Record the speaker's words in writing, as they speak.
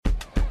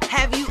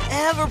Have you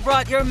ever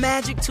brought your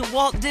magic to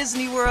Walt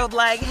Disney World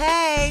like,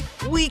 hey,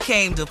 we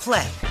came to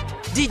play?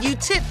 Did you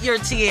tip your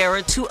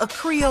tiara to a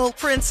Creole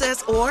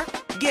princess or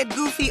get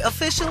goofy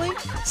officially?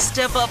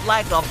 Step up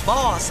like a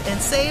boss and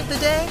save the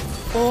day?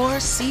 Or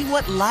see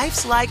what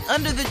life's like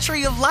under the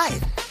tree of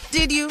life?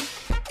 Did you?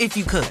 If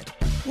you could.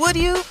 Would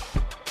you?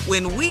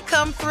 When we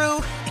come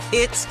through,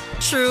 it's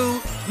true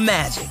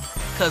magic.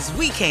 'Cause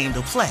we came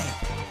to play.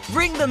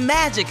 Bring the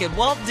magic at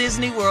Walt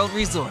Disney World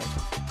Resort.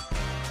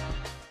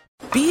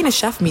 Being a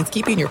chef means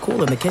keeping your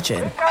cool in the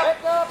kitchen.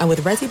 And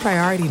with Resi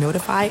Priority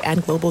Notify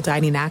and Global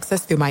Dining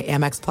Access through my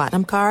Amex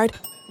Platinum card,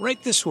 right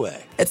this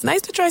way. It's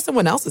nice to try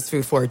someone else's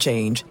food for a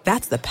change.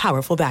 That's the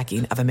powerful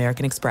backing of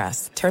American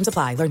Express. Terms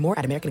apply. Learn more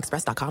at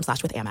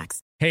americanexpress.com/withAmex.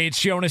 Hey, it's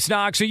Jonas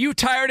Knox. Are you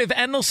tired of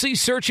endlessly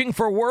searching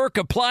for work,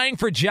 applying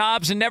for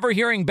jobs, and never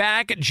hearing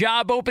back?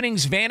 Job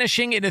openings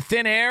vanishing into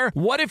thin air?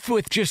 What if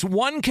with just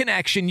one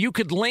connection, you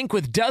could link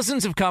with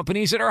dozens of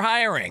companies that are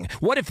hiring?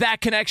 What if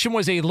that connection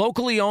was a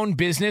locally owned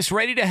business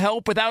ready to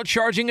help without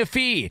charging a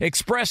fee?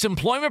 Express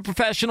Employment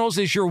Professionals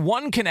is your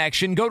one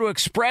connection. Go to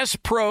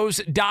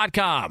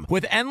expresspros.com.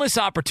 With endless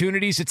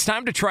opportunities, it's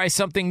time to try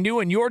something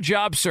new in your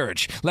job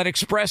search. Let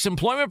Express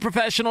Employment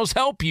Professionals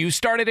help you.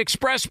 Start at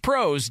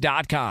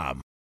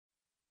expresspros.com.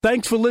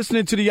 Thanks for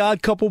listening to the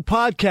Odd Couple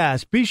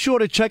podcast. Be sure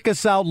to check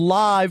us out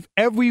live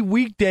every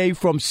weekday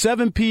from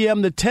 7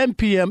 p.m. to 10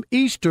 p.m.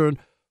 Eastern,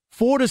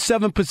 4 to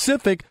 7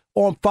 Pacific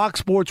on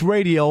Fox Sports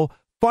Radio.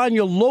 Find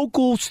your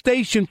local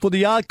station for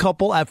the Odd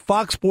Couple at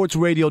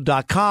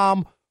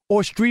foxsportsradio.com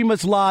or stream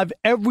us live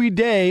every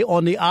day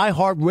on the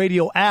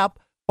iHeartRadio app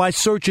by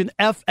searching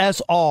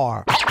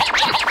FSR. Now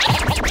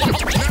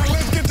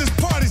let's get this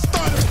party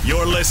started.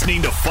 You're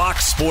listening to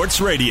Fox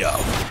Sports Radio.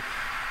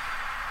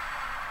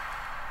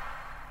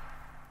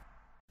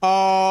 Oh,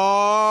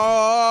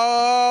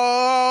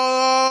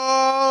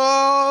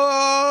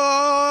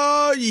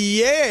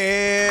 yeah.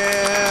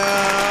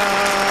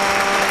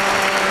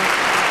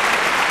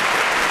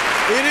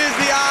 It is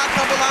the Odd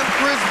Couple. I'm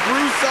Chris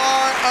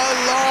Broussard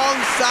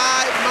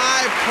alongside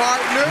my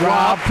partner,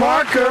 Rob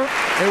Parker.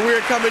 And we're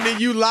coming to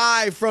you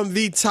live from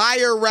the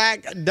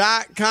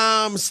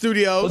TireRack.com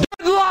studios.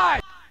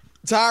 Live.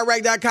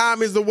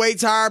 TireRack.com is the way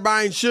tire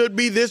buying should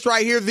be. This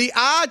right here, the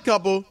Odd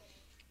Couple,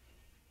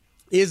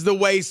 is the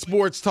way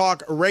sports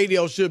talk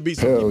radio should be.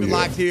 So keep it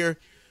locked here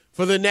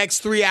for the next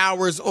 3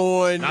 hours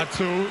on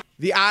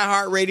the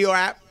iHeartRadio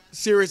app,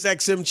 Sirius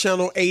XM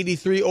channel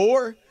 83,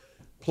 or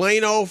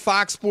plain old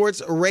Fox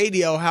Sports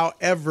Radio,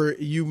 however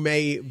you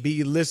may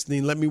be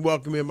listening. Let me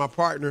welcome in my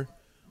partner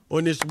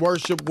on this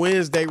Worship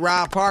Wednesday,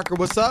 Rob Parker.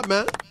 What's up,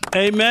 man?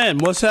 Amen.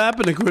 What's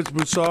happening, Chris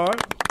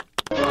Broussard?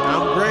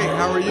 I'm great.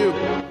 How are you?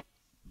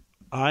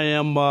 I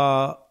am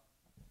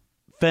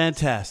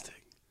fantastic.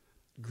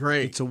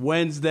 Great. It's a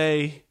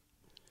Wednesday.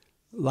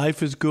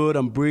 Life is good.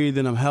 I'm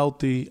breathing. I'm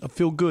healthy. I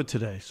feel good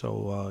today.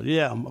 So,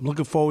 I'm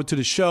looking forward to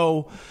the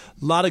show.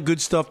 A lot of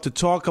good stuff to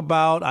talk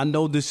about. I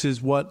know this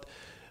is what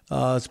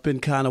it's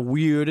been kind of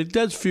weird. It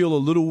does feel a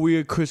little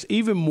weird, Chris,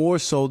 even more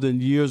so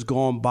than years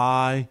gone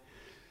by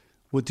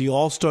with the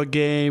All-Star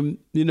game,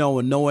 and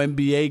no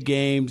NBA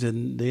games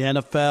and the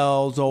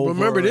NFL's over.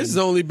 Remember, this has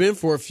only been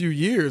for a few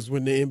years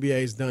when the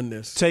NBA's done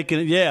this. It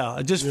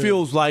just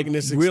feels like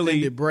this really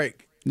extended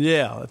break.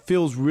 Yeah, it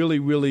feels really,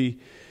 really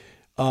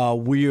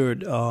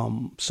weird.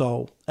 And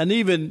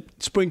even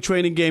spring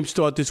training games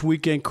start this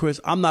weekend, Chris.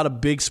 I'm not a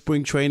big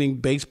spring training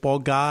baseball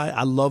guy.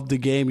 I love the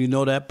game, you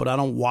know that, but I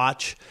don't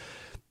watch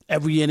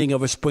every inning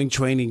of a spring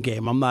training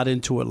game. I'm not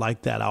into it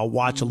like that. I'll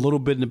watch a little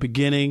bit in the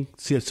beginning,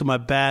 see some of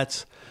my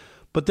bats,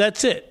 but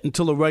that's it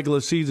until the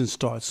regular season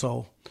starts.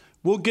 So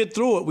we'll get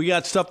through it. We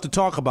got stuff to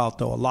talk about,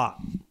 though, a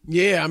lot.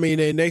 Yeah, I mean,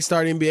 and they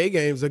start NBA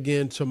games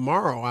again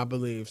tomorrow, I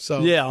believe. So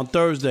yeah, on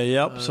Thursday,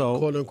 yep.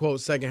 Quote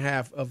unquote second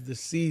half of the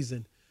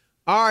season.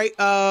 All right,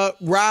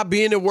 Rob,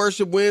 being at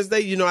Worship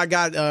Wednesday, I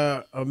got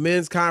a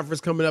men's conference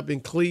coming up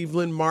in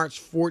Cleveland,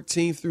 March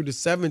 14th through the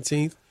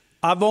 17th.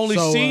 I've only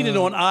seen it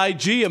on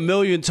IG a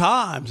million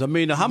times. I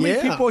mean, how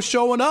many people are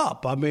showing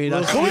up? I mean,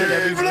 we'll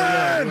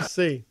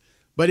see.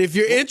 But if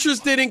you're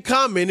interested in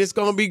coming, it's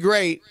going to be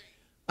great.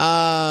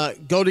 Go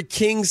to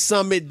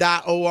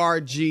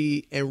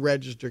kingsummit.org and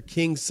register.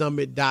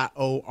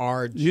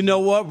 kingsummit.org. You know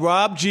what?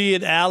 Rob G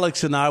and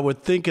Alex and I were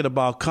thinking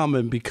about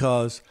coming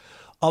because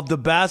of the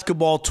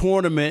basketball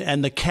tournament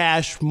and the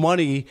cash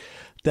money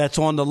that's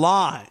on the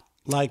line.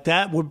 Like,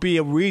 that would be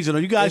a reason. Are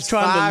you guys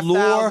trying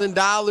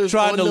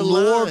to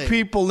lure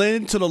people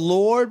into the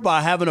Lord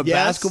by having a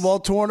basketball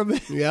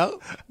tournament? Yep.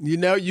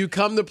 You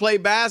come to play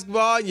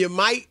basketball, you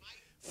might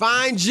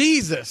find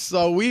Jesus.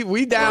 So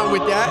we down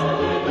with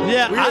that.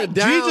 Yeah,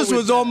 Jesus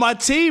was on my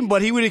team,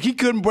 but he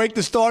couldn't break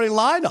the starting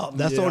lineup.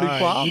 That's the only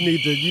problem. You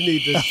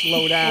need to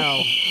slow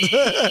down.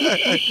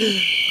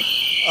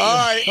 All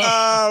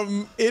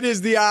right, it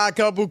is the Odd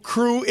Couple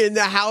crew in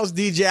the house.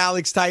 DJ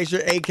Alex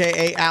Teicher,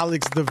 a.k.a.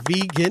 Alex the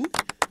Vegan,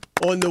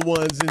 on the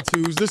ones and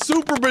twos. The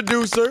super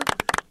producer,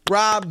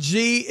 Rob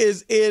G,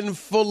 is in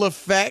full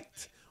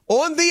effect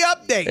On the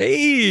update,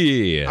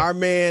 Hey. our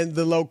man,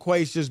 the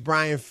loquacious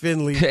Brian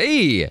Finley.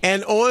 Hey.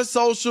 And on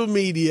social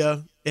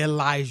media,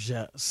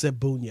 Elijah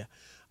Sabunia.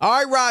 All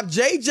right, Rob,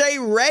 J.J.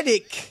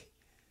 Redick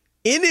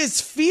in his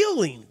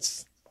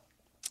feelings.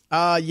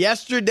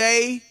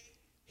 Yesterday,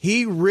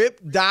 he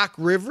ripped Doc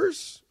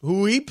Rivers,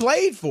 who he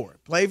played for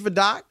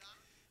Doc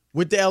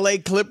with the L.A.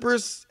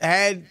 Clippers,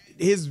 had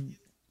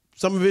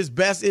some of his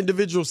best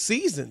individual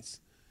seasons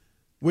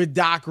with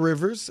Doc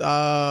Rivers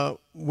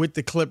with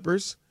the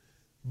Clippers.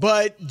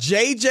 But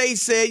JJ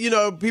said,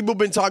 people have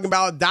been talking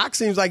about Doc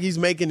seems like he's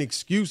making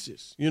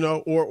excuses,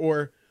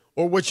 or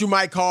what you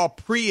might call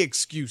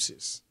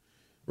pre-excuses,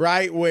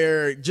 right?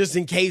 Where just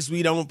in case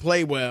we don't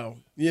play well,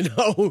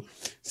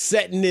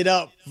 setting it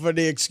up for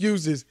the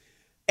excuses.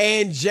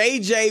 And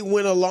JJ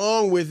went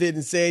along with it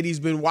and said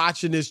he's been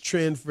watching this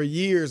trend for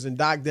years and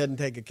Doc doesn't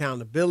take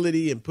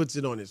accountability and puts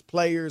it on his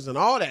players and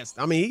all that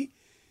stuff. I mean,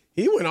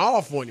 he went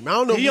off on him. I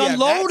don't know if he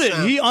unloaded.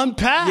 He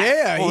unpacked.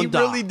 Yeah, he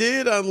Doc. really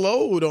did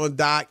unload on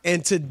Doc.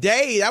 And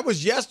today, that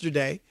was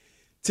yesterday.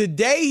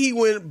 Today he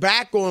went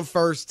back on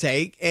First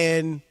Take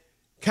and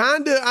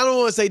kind of, I don't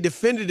want to say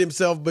defended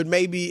himself, but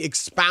maybe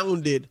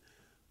expounded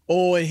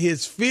on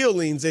his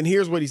feelings. And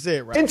here's what he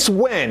said, right? Since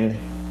when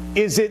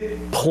is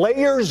it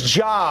players'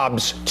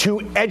 jobs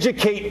to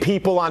educate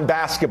people on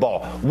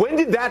basketball? When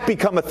did that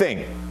become a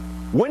thing?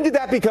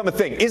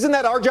 Isn't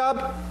that our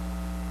job?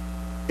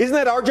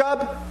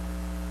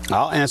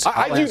 I'll answer.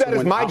 I do that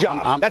as my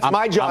job. That's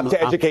my job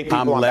to educate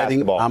people on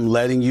basketball. I'm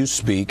letting you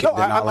speak, and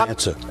then I'll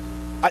answer.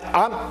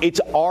 It's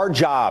our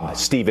job,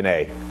 Stephen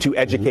A., to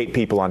educate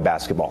people on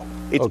basketball.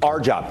 It's our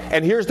job.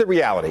 And here's the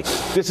reality.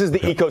 This is the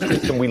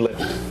ecosystem we live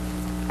in.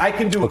 I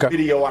can do a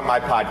video on my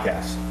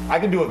podcast.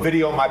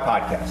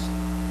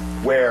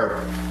 Where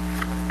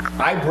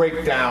I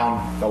break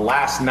down the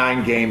last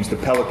 9 games the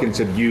Pelicans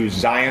have used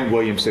Zion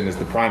Williamson as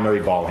the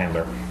primary ball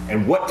handler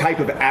and what type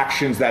of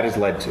actions that has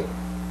led to.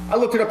 I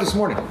looked it up this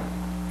morning.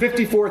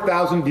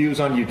 54,000 views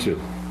on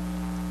YouTube.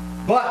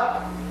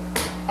 But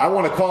I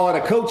want to call out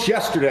a coach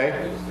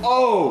yesterday.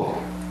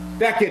 Oh,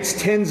 that gets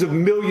tens of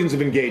millions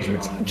of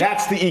engagements.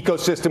 That's the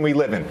ecosystem we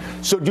live in.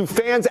 So do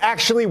fans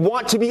actually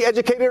want to be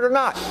educated or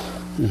not?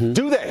 Mm-hmm.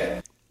 Do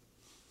they?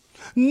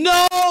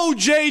 No,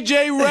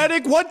 J.J.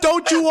 Redick. What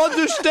don't you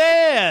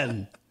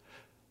understand?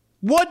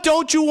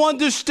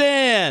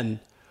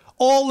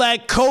 All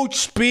that coach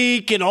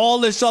speak and all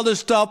this other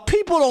stuff.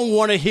 People don't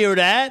want to hear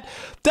that.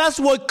 That's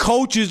what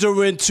coaches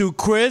are into,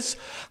 Chris.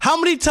 How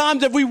many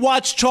times have we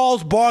watched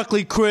Charles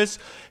Barkley, Chris?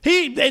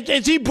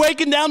 Is he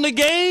breaking down the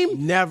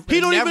game? Never.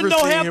 He don't even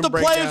know half the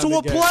players who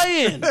are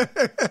playing.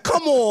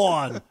 Come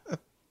on.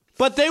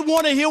 But they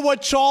want to hear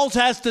what Charles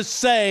has to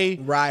say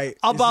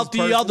about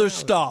the other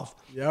stuff.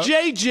 Yep.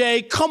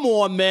 JJ, come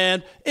on,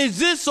 man. Is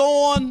this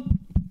on?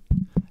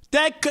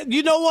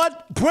 You know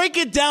what? Break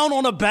it down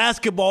on a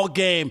basketball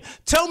game.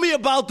 Tell me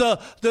about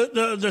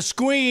the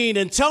screen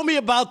and tell me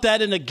about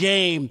that in a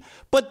game.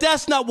 But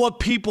that's not what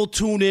people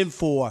tune in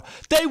for.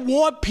 They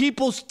want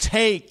people's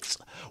takes.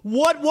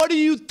 What do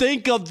you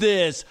think of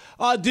this?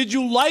 Did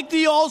you like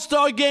the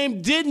All-Star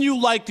game? Didn't you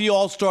like the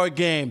All-Star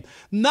game?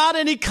 Not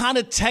any kind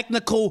of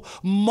technical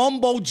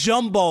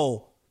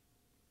mumbo-jumbo.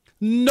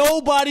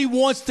 Nobody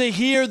wants to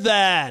hear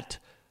that.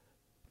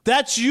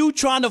 That's you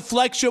trying to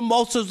flex your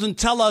muscles and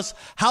tell us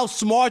how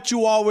smart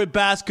you are with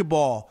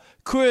basketball.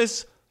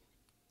 Chris,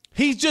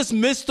 he's just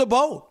missed the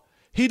boat.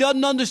 He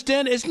doesn't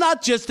understand. It's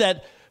not just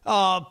that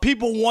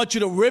people want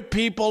you to rip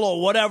people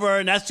or whatever,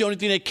 and that's the only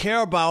thing they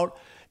care about.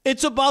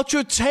 It's about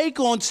your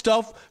take on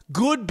stuff,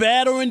 good,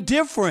 bad, or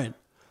indifferent.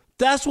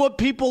 That's what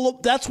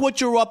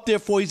you're up there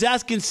for. He's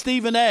asking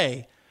Stephen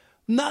A.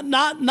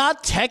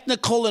 Not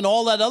technical and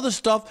all that other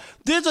stuff.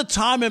 There's a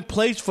time and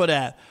place for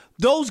that.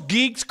 Those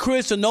geeks,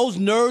 Chris, and those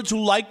nerds who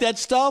like that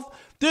stuff,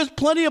 there's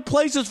plenty of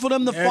places for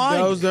them to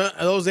find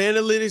those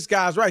analytics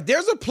guys, right.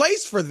 There's a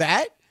place for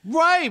that.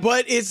 Right.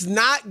 But it's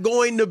not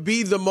going to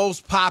be the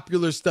most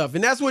popular stuff.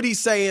 And that's what he's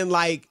saying,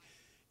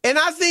 and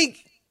I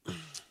think,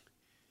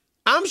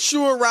 I'm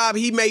sure, Rob,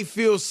 he may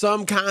feel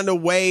some kind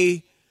of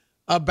way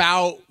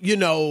about,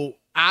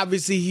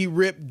 obviously he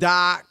ripped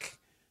Doc.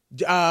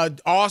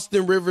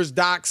 Austin Rivers,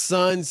 Doc's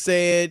son,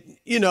 said,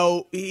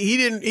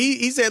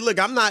 he said, look,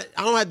 I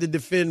don't have to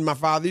defend my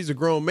father. He's a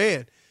grown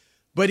man.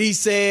 But he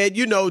said,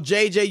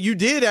 JJ, you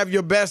did have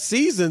your best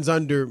seasons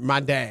under my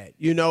dad,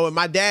 and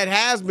my dad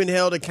has been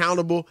held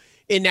accountable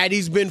in that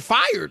he's been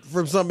fired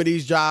from some of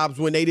these jobs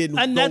when they didn't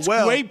and go that's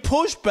well. Great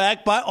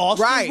pushback by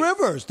Austin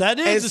Rivers. That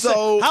is. And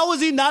so, how is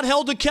he not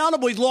held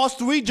accountable? He's lost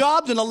 3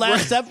 jobs in the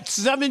last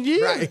 7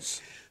 years.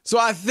 Right. So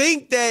I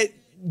think that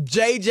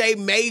JJ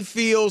may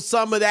feel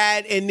some of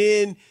that, and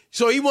then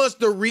so he wants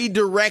to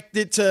redirect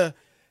it to,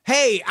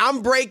 hey,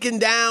 I'm breaking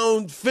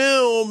down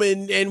film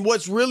and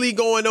what's really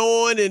going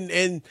on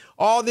and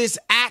all this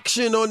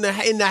action in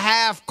the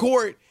half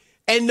court,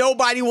 and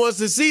nobody wants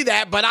to see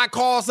that, but I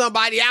call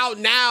somebody out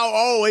now.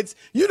 Oh, it's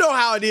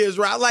how it is,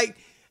 right?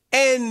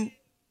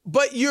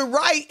 But you're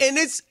right, and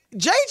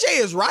JJ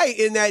is right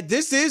in that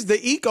this is the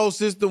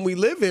ecosystem we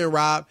live in,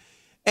 Rob.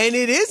 And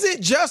it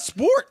isn't just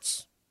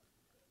sports.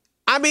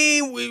 I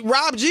mean,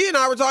 Rob G and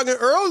I were talking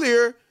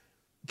earlier,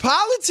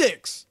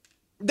 politics.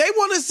 They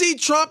want to see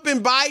Trump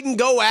and Biden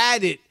go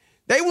at it.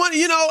 They want,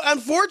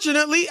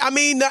 unfortunately, I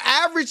mean, the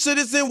average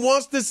citizen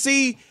wants to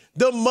see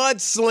the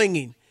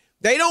mudslinging.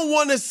 They don't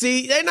want to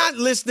see, they're not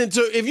listening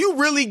to, if you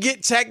really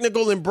get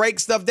technical and break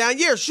stuff down,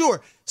 yeah,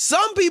 sure.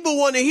 Some people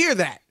want to hear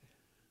that.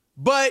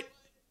 But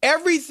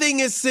everything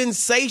is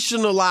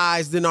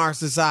sensationalized in our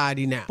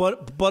society now.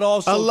 But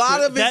also, a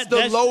lot of it's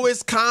the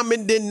lowest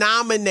common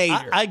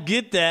denominator. I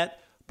get that,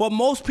 but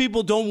most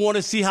people don't want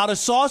to see how the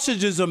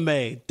sausages are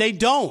made. They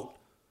don't.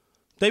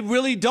 They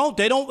really don't.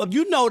 They don't.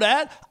 You know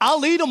that.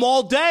 I'll eat them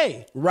all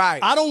day.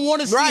 Right. I don't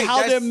want to see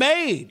how they're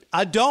made.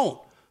 I don't.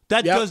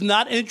 That does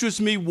not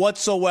interest me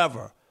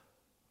whatsoever.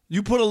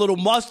 You put a little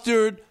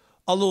mustard,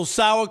 a little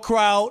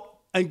sauerkraut,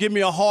 and give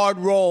me a hard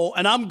roll,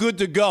 and I'm good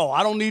to go.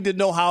 I don't need to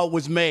know how it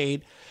was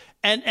made.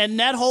 And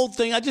that whole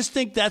thing, I just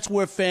think that's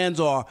where fans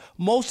are.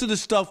 Most of the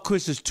stuff,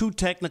 Chris, is too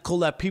technical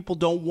that people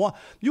don't want.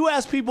 You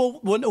ask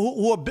people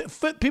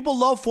people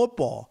love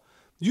football.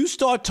 You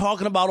start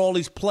talking about all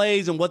these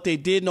plays and what they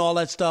did and all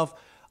that stuff.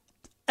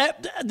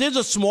 There's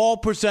a small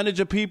percentage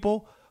of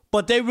people,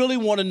 but they really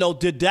want to know,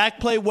 did Dak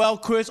play well,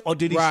 Chris, or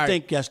did he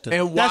stink yesterday?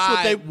 And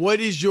why? What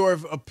is your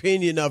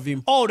opinion of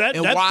him? Oh,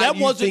 why do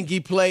you think he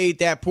played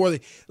that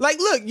poorly? Like,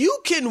 look, you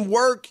can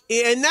work,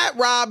 and that,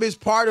 Rob, is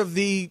part of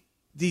the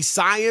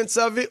science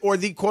of it or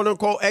the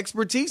quote-unquote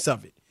expertise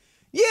of it.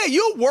 Yeah,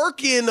 you'll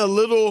work in a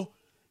little,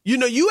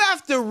 you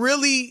have to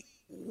really,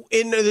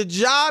 in the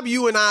job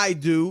you and I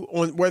do,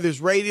 on whether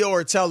it's radio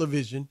or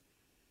television,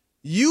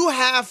 you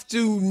have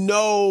to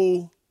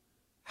know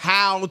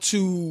how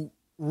to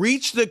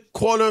reach the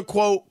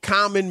quote-unquote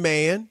common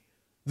man,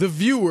 the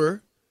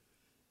viewer,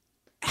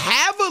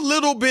 have a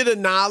little bit of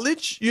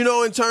knowledge,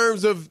 in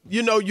terms of,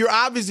 you're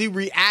obviously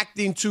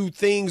reacting to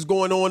things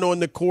going on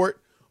the court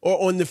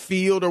or on the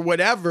field or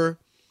whatever,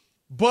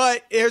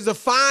 but there's a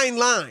fine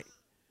line.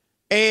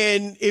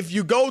 And if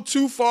you go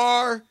too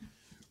far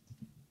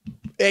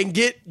and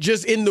get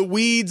just in the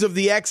weeds of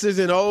the X's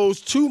and O's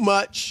too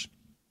much,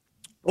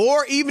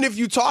 or even if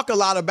you talk a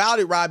lot about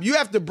it, Rob, you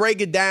have to break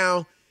it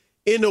down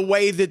in a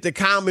way that the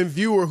common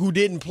viewer who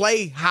didn't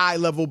play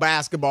high-level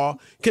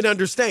basketball can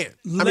understand.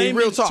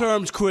 Real talk.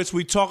 Terms, Chris,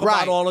 we talk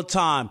about all the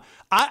time.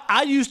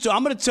 I'm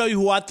going to tell you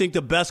who I think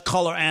the best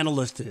color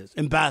analyst is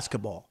in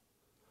basketball.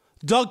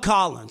 Doug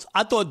Collins.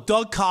 I thought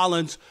Doug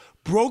Collins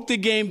broke the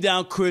game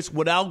down, Chris,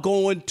 without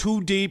going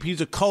too deep.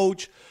 He's a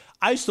coach.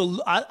 I used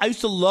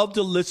to love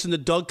to listen to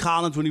Doug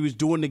Collins when he was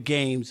doing the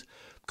games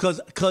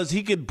because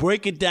he could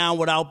break it down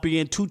without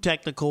being too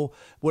technical,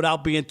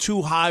 without being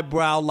too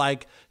highbrow,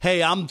 like,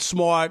 hey, I'm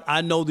smart,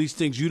 I know these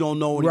things, you don't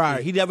know anything.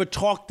 Right. He never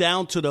talked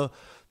down to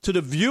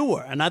the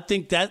viewer, and I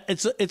think that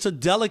it's a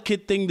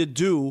delicate thing to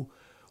do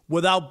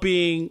without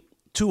being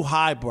too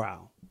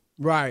highbrow.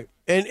 Right.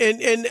 And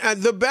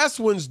the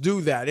best ones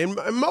do that. And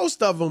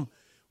most of them,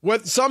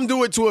 some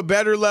do it to a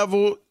better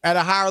level, at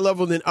a higher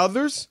level than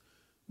others.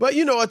 But,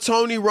 a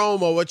Tony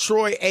Romo, a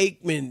Troy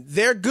Aikman,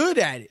 they're good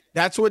at it.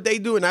 That's what they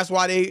do, and that's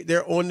why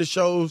they're on the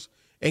shows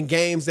and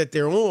games that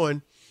they're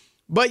on.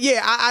 But,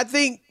 yeah, I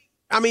think,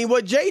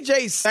 what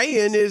JJ's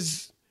saying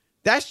is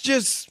that's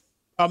just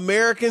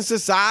American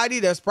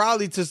society. That's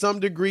probably to some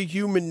degree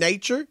human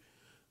nature.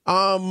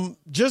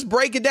 Just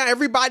break it down.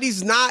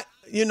 Everybody's not,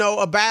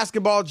 a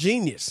basketball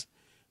genius.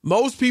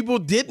 Most people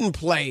didn't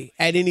play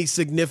at any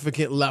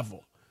significant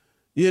level.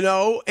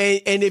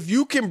 And if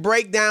you can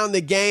break down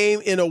the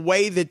game in a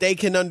way that they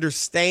can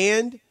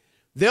understand,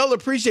 they'll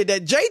appreciate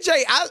that.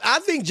 JJ, I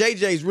think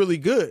JJ is really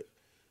good.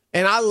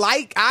 And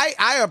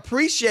I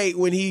appreciate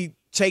when he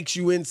takes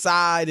you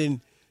inside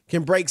and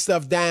can break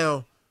stuff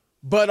down.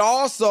 But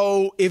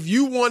also, if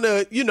you want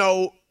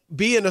to,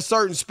 be in a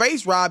certain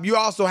space, Rob, you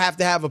also have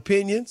to have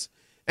opinions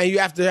and you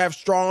have to have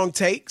strong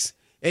takes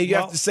and you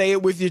have to say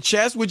it with your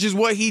chest, which is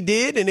what he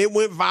did. And it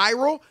went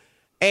viral.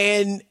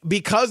 And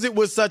because it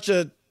was such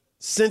a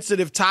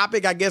sensitive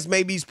topic, I guess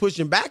maybe he's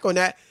pushing back on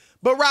that.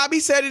 But Rob, he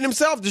said it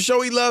himself. The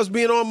show he loves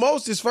being on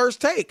most is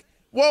First Take.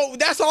 Well,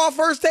 that's all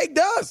First Take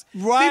does.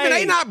 Right. Stephen,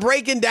 they not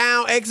breaking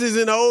down X's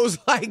and O's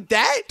like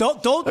that.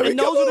 And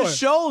those are the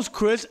shows,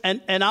 Chris.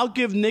 And I'll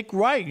give Nick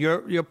Wright,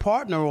 your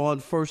partner on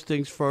First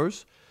Things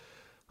First,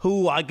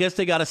 who I guess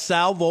they got a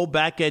salvo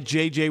back at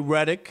JJ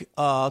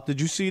Redick.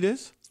 Did you see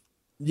this?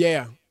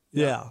 Yeah.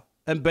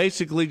 And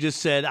basically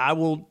just said, I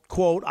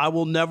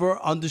will never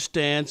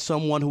understand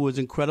someone who is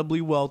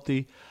incredibly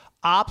wealthy,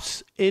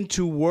 opts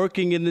into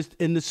working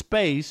in the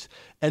space,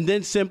 and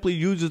then simply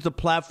uses the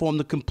platform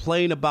to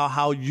complain about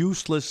how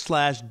useless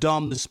 /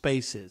 dumb the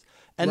space is.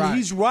 And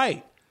he's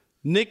right.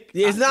 Nick,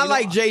 it's not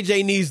like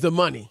JJ needs the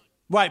money.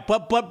 Right,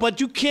 but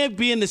you can't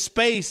be in the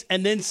space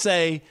and then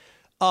say,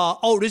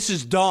 this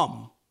is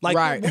dumb.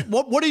 Like,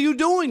 what are you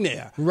doing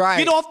there? Right.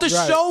 Get off the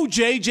show,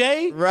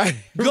 JJ. Right.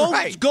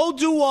 Go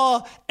do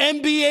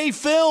NBA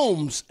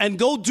films and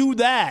go do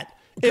that.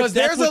 Because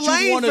there's a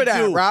lane for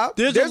that, Rob.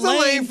 There's a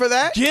lane for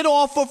that. Get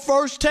off of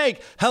First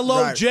Take.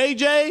 Hello, right.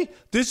 JJ.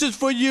 This is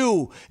for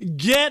you.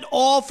 Get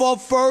off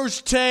of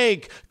First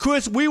Take.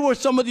 Chris, we were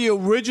some of the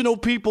original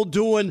people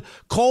doing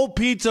cold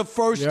pizza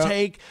First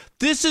Take.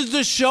 This is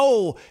the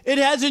show. It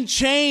hasn't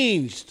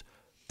changed.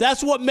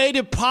 That's what made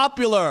it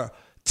popular.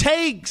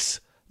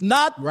 Takes,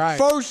 not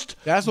first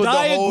That's what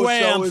diagrams, the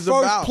whole show is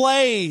first about.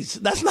 Plays.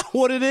 That's not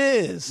what it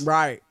is.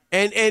 Right.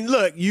 And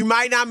look, you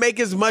might not make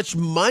as much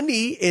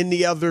money in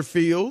the other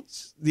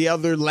fields, the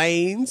other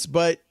lanes,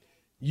 but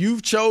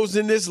you've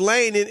chosen this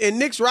lane. And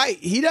Nick's right.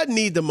 He doesn't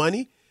need the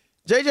money.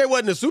 JJ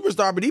wasn't a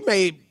superstar, but he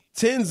made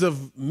tens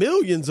of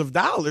millions of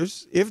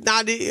dollars, if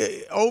not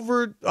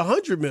over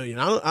 $100 million.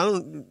 I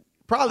don't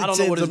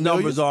know what his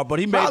numbers are, but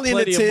he made probably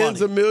plenty in the of tens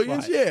money. of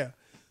millions. Right. Yeah.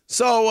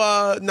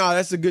 So, no,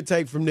 that's a good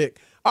take from Nick.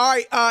 All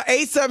right,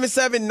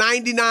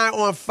 877-99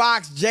 on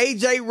Fox.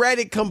 JJ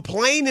Redick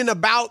complaining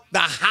about the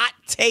hot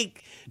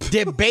take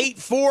debate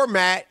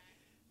format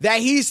that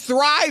he's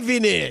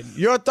thriving in.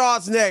 Your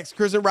thoughts next.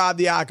 Chris and Rob,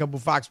 The Odd Couple,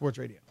 Fox Sports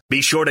Radio.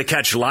 Be sure to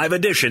catch live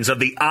editions of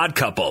The Odd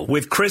Couple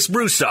with Chris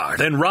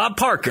Broussard and Rob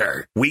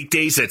Parker.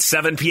 Weekdays at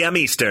 7 p.m.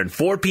 Eastern,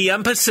 4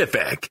 p.m.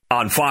 Pacific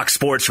on Fox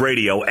Sports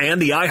Radio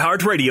and the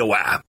iHeartRadio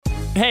app.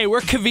 Hey,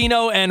 we're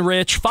Covino and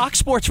Rich, Fox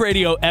Sports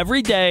Radio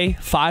every day,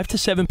 5 to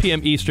 7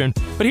 p.m. Eastern.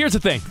 But here's the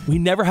thing. We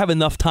never have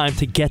enough time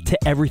to get to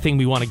everything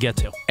we want to get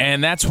to.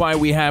 And that's why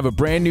we have a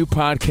brand new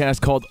podcast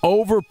called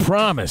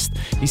Overpromised.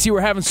 You see, we're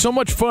having so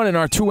much fun in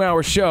our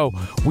 2-hour show,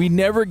 we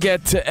never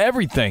get to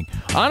everything.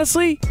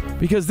 Honestly,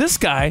 because this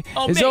guy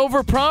is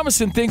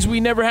overpromising things we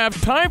never have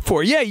time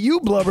for. Yeah,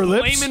 you blubber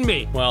lips. Blaming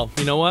me. Well,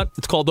 you know what?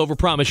 It's called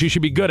Overpromise. You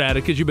should be good at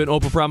it because you've been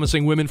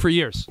overpromising women for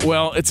years.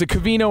 Well, it's a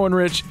Covino and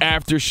Rich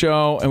after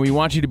show, and we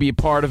want you to be a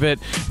part of it.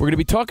 We're going to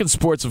be talking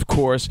sports, of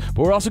course,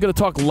 but we're also going to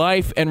talk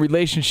life and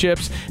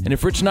relationships. And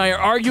if Rich and I are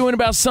arguing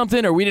about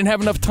something or we didn't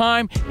have enough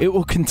time, it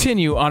will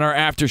continue on our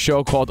after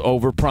show called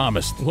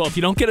Overpromised. Well, if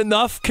you don't get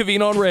enough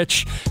Covino and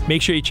Rich,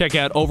 make sure you check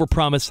out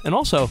Overpromise, and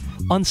also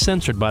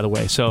uncensored, by the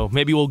way. So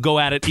maybe we'll go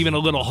at it even a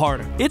little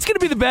harder. It's going to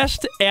be the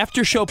best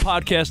after show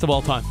podcast of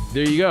all time.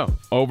 There you go.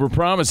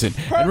 Overpromising.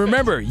 Perfect. And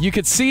remember, you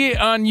could see it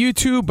on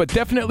YouTube, but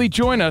definitely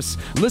join us.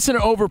 Listen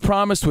to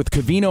Overpromised with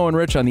Covino and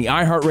Rich on the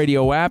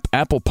iHeartRadio app,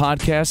 Apple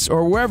Podcasts,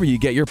 or wherever you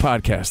get your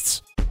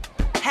podcasts.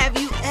 Have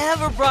you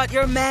ever brought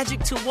your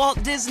magic to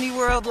Walt Disney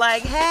World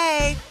like,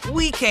 hey,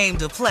 we came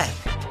to play?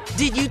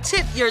 Did you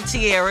tip your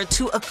tiara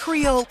to a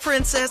Creole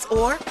princess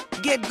or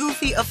get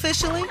goofy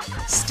officially?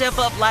 Step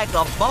up like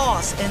a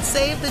boss and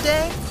save the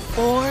day?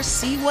 Or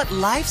see what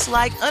life's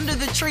like under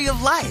the tree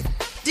of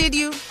life? Did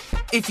you?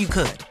 If you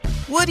could.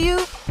 Would you?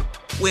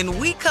 When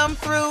we come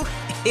through,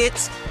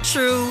 it's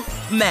true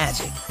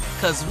magic.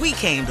 'Cause we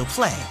came to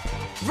play.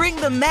 Bring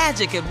the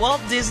magic at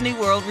Walt Disney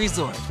World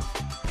Resort.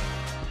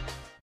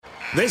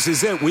 This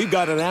is it. We've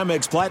got an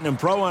Amex Platinum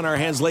Pro on our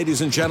hands, ladies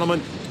and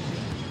gentlemen.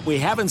 We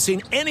haven't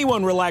seen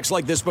anyone relax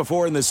like this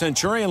before in the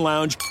Centurion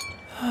Lounge.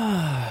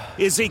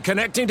 Is he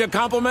connecting to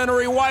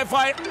complimentary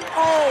Wi-Fi?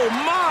 Oh,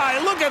 my.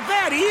 Look at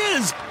that. He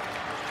is.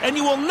 And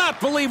you will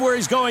not believe where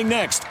he's going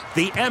next.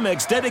 The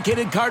Amex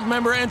dedicated card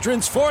member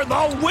entrance for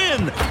the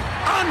win.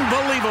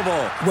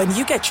 Unbelievable. When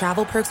you get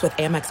travel perks with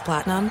Amex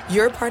Platinum,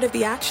 you're part of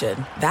the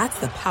action. That's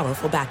the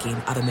powerful backing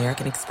of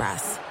American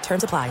Express.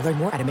 Terms apply. Learn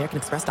more at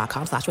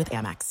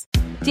americanexpress.com/withAmex.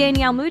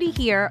 Danielle Moody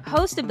here,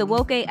 host of the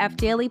Woke AF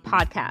Daily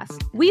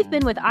podcast. We've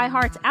been with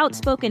iHeart's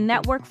Outspoken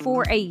Network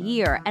for a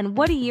year, and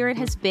what a year it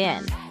has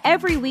been.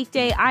 Every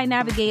weekday, I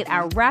navigate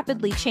our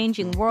rapidly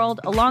changing world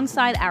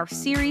alongside our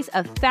series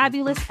of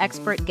fabulous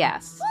expert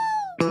guests.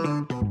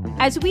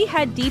 As we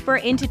head deeper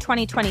into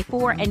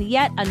 2024 and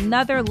yet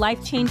another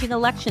life-changing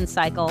election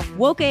cycle,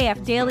 Woke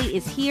AF Daily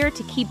is here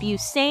to keep you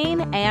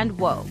sane and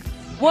woke.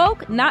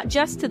 Woke not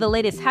just to the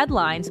latest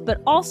headlines,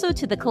 but also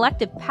to the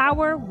collective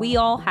power we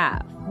all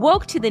have.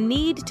 Woke to the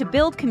need to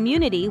build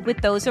community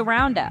with those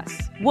around us.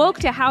 Woke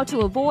to how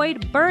to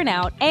avoid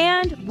burnout,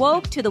 and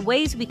woke to the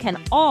ways we can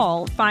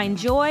all find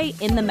joy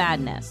in the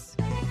madness.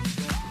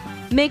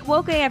 Make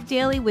Woke AF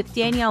Daily with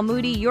Danielle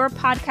Moody your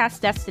podcast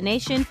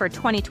destination for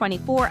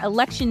 2024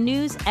 election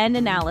news and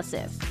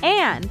analysis.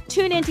 And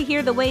tune in to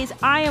hear the ways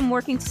I am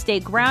working to stay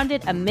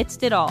grounded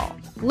amidst it all.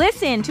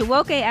 Listen to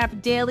Woke AF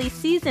Daily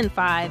Season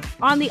 5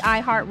 on the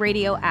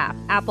iHeartRadio app,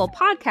 Apple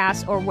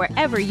Podcasts, or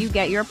wherever you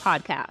get your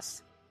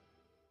podcasts.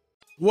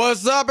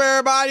 What's up,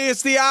 everybody?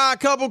 It's the Odd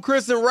Couple,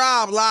 Chris and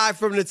Rob, live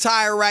from the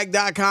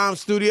TireRack.com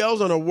studios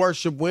on a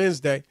Worship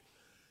Wednesday.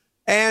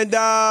 And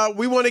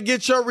we want to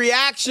get your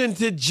reaction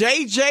to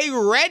JJ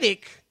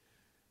Redick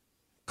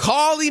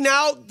calling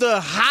out the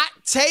hot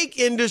take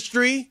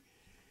industry,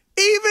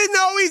 even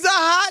though he's a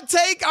hot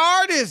take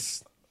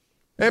artist,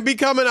 and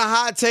becoming a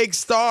hot take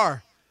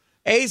star.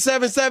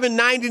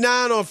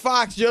 877-99 on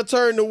Fox. Your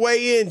turn to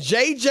weigh in.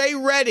 JJ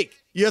Redick,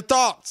 your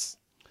thoughts.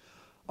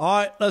 All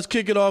right, let's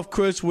kick it off,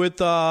 Chris, with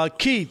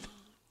Keith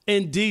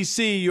in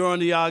D.C. You're on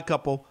the Odd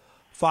Couple,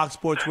 Fox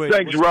Sports Radio.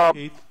 Thanks, Rob.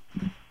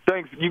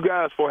 Thanks, you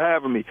guys, for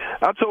having me.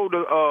 I told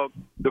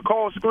the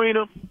call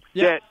screener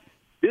that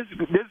This is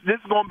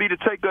going to be the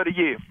take of the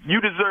year.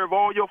 You deserve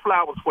all your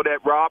flowers for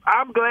that, Rob.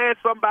 I'm glad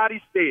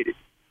somebody said it.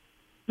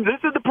 This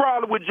is the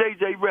problem with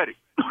J.J. Redick.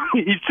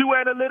 He's too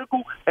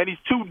analytical and he's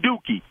too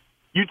dookie.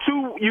 You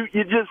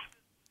just,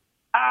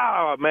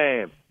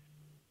 man.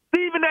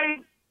 Stephen A.,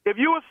 if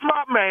you're a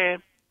smart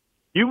man,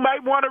 you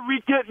might want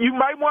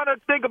to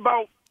think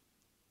about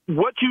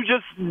what you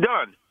just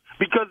done,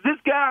 because this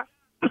guy,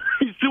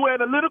 he's too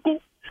analytical,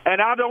 and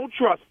I don't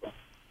trust him.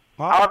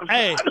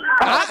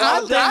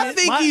 I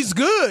think he's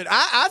good.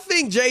 I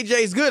think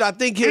JJ's good. I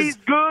think his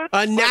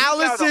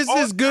analysis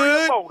is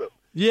good.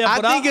 Yeah,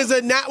 I think it's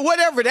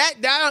whatever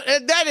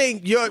that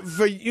ain't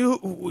for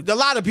you. A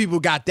lot of people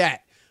got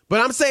that,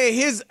 but I'm saying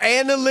his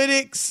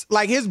analytics,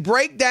 like his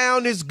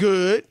breakdown, is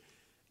good,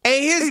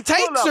 and his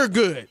takes are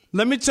good.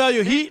 Let me tell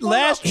you, his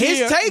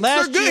takes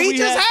are good. He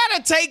just had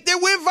a take that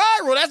went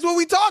viral. That's what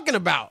we're talking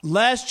about.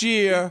 Last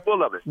year,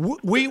 full of it.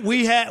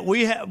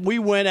 We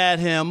went at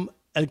him.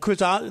 And,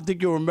 Chris, I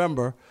think you'll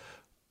remember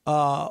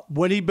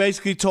when he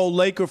basically told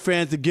Laker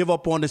fans to give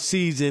up on the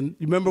season.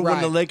 You remember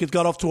when the Lakers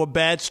got off to a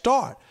bad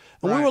start?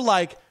 And we were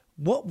like,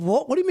 what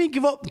do you mean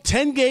give up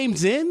 10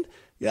 games in?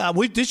 Yeah,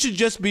 this should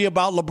just be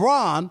about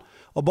LeBron,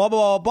 or blah,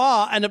 blah,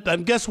 blah.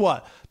 And guess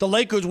what? The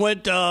Lakers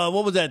went,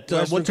 went to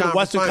the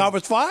Western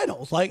Conference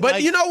Finals.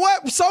 But you know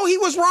what? So he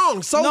was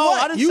wrong. So no,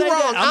 what? I didn't you say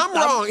wrong. that. I'm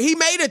wrong. He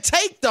made a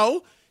take,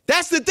 though.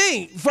 That's the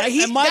thing.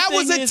 That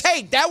was a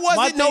take. That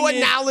wasn't no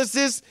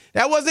analysis.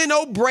 That wasn't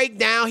no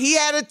breakdown. He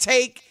had a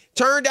take,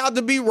 turned out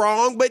to be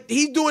wrong, but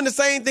he's doing the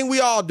same thing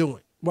we all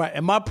doing. Right.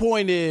 And my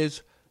point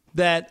is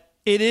that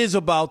it is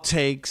about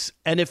takes,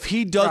 and if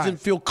he doesn't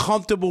feel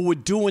comfortable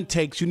with doing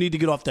takes, you need to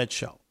get off that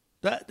show.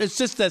 It's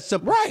just that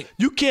simple. Right.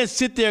 You can't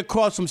sit there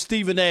across from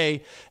Stephen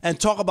A. and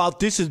talk about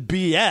this is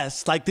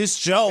BS. Like this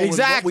show and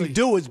what we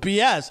do is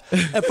BS.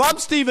 If I'm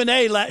Stephen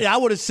A., I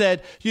would have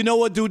said, you know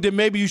what, dude, then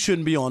maybe you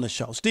shouldn't be on the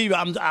show. Steve,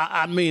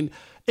 I mean,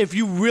 if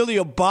you really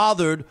are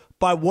bothered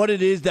by what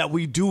it is that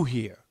we do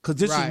here, because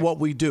this is what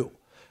we do.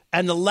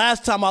 And the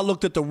last time I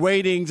looked at the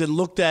ratings and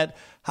looked at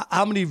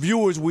how many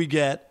viewers we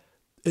get,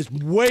 it's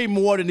way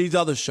more than these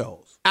other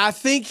shows. I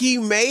think he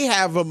may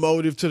have a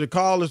motive, to the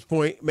caller's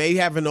point, may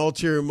have an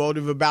ulterior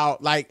motive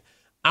about, like,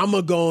 I'm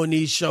going to go on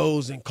these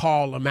shows and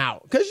call them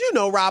out. Because,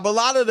 Rob, a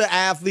lot of the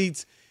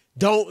athletes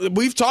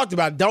we've talked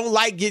about, don't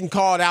like getting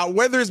called out,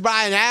 whether it's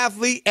by an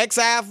athlete,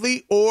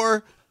 ex-athlete,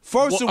 or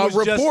first it was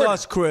reporter. Just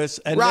us, Chris.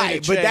 And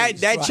right, then it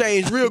but that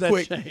changed real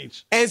quick.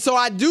 Changed. And so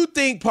I do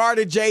think part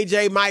of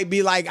JJ might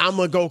be like, I'm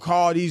going to go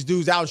call these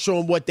dudes out and show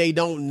them what they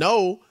don't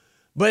know.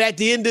 But at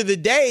the end of the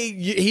day,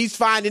 he's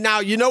finding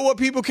out, you know what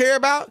people care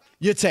about?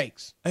 Your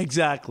takes.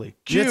 Exactly.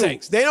 Your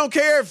takes. They don't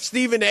care if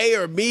Stephen A.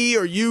 or me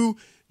or you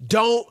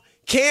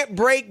can't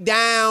break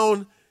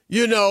down,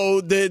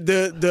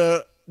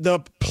 the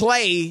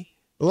play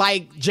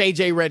like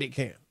J.J. Redick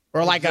can,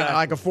 or like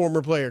a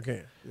former player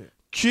can. Yeah.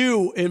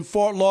 Q in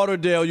Fort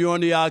Lauderdale, you're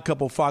on the Odd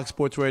Couple, Fox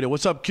Sports Radio.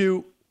 What's up,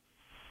 Q?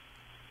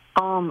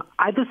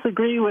 I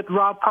disagree with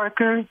Rob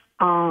Parker.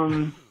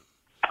 I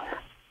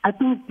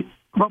think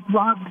what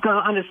Rob's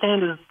going to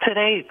understand is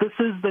today, this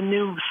is the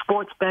new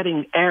sports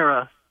betting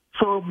era.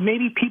 So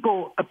maybe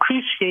people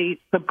appreciate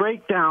the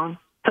breakdown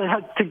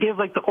to give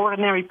like the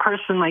ordinary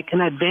person like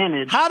an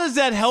advantage. How does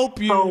that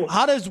help you? So,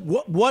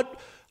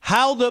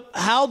 how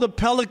the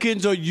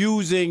Pelicans are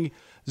using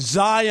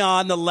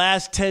Zion the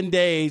last 10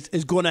 days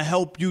is going to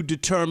help you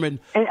determine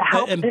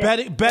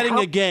betting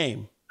a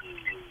game?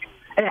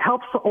 It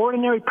helps the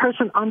ordinary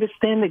person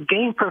understand the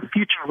game for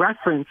future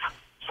reference.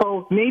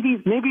 So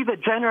maybe the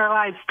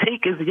generalized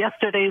take is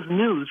yesterday's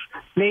news.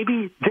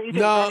 Maybe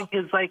JJ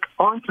is like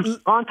onto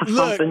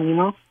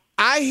something,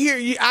 I hear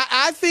you.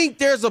 I think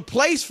there's a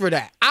place for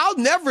that. I'll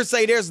never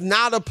say there's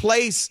not a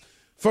place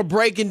for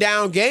breaking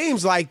down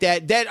games like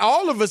that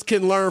all of us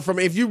can learn from.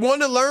 If you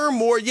want to learn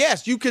more,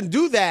 yes, you can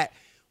do that.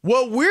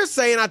 What we're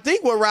saying, I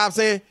think what Rob's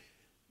saying,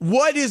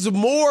 what is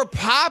more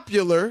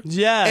popular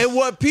and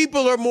what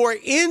people are more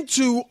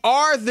into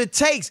are the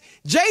takes.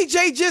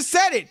 JJ just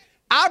said it.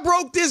 I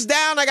broke this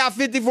down. I got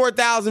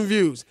 54,000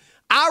 views.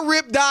 I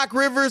ripped Doc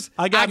Rivers.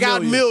 I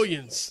got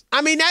millions.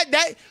 I mean,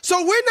 so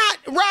we're not,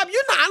 Rob,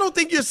 I don't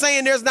think you're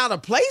saying there's not a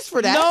place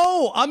for that.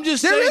 No, I'm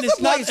just saying it's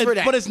not, for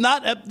that. But it's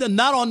not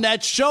on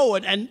that show.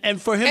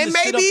 And for him and to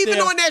maybe sit up even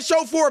there, on that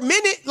show for a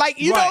minute, like,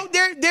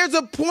 there's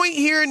a point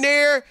here and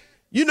there,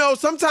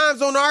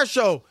 sometimes on our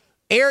show,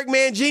 Eric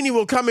Mangini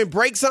will come and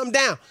break something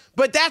down.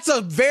 But that's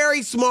a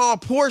very small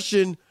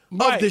portion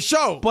of the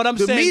show. But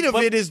the meat of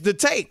it is the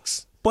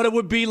takes. But it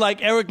would be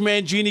like Eric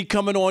Mangini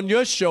coming on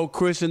your show,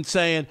 Chris, and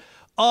saying,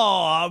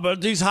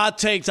 but these hot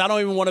takes, I don't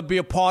even want to be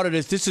a part of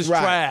this. This is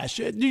trash.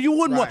 You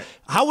wouldn't want.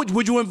 How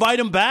would you invite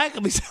him back?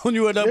 I mean, telling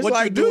you what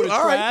you're doing is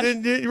trash.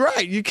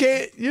 Right. You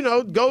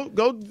can't,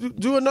 go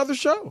do another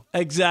show.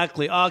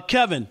 Exactly.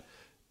 Kevin,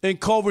 in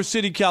Culver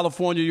City,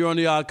 California, you're on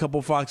the Odd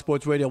Couple, Fox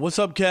Sports Radio. What's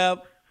up,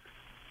 Kev?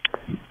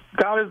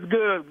 God is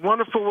good.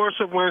 Wonderful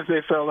Worship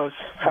Wednesday, fellas.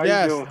 How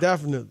you doing? Yes,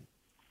 definitely.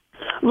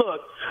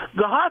 Look,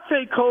 the hot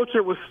take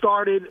culture was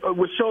started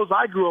with shows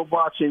I grew up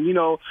watching.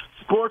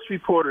 sports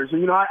reporters.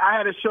 And, I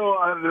had a show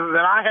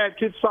that I had,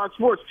 Kids Talk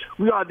Sports.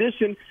 We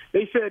auditioned.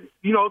 They said,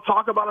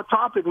 talk about a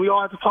topic. We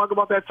all have to talk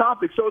about that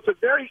topic. So it's a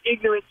very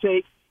ignorant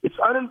take. It's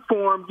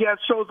uninformed. You have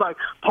shows like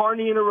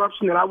Pardon the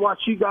Interruption that I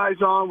watched you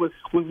guys on with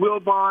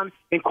Wilbon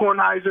and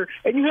Kornheiser.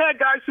 And you had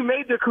guys who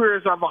made their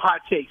careers off of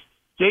hot takes.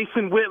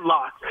 Jason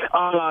Whitlock.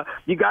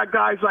 You got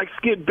guys like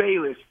Skip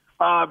Bayless.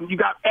 You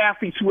got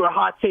athletes who are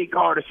hot take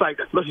artists like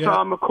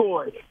LaShawn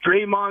McCoy,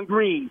 Draymond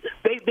Green.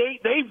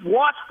 They've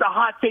watched the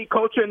hot take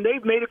culture and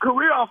they've made a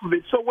career off of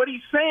it. So what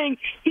he's saying,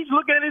 he's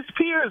looking at his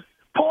peers.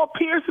 Paul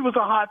Pierce was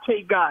a hot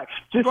take guy,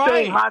 just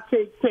saying hot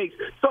takes.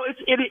 So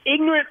it's an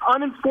ignorant,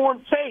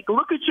 uninformed take.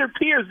 Look at your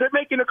peers. They're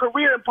making a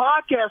career in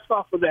podcasts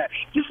off of that.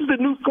 This is a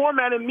new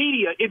format in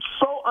media. It's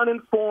so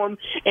uninformed,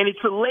 and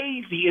it's a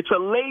lazy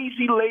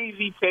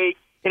take,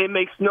 and it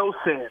makes no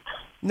sense.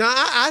 Now,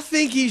 I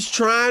think he's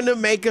trying to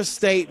make a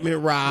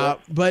statement,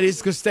 Rob, but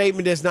it's a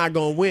statement that's not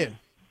going to win.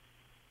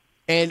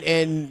 And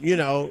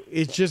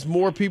it's just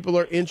more people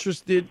are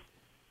interested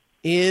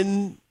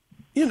in,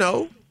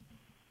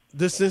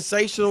 the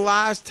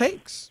sensationalized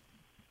takes,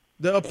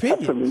 the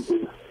opinions.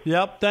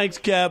 Yep. Thanks,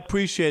 Cap.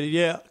 Appreciate it.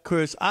 Yeah,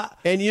 Chris.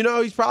 And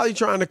he's probably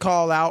trying to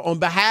call out on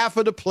behalf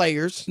of the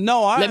players.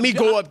 Let me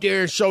go up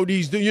there and show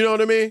these. You know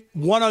what I mean?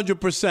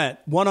 100%.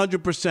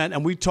 100%.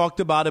 And we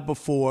talked about it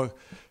before,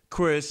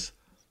 Chris.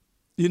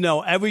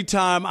 Every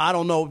time, I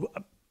don't know,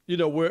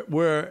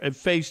 where it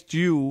faced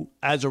you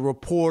as a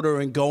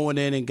reporter and going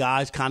in and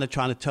guys kind of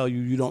trying to tell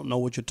you don't know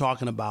what you're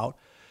talking about.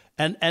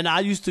 And I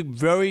used to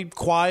very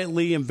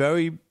quietly and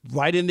very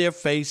right in their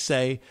face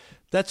say,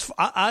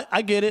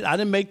 I get it. I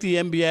didn't make the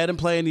NBA. I didn't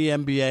play in the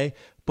NBA.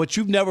 But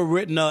you've never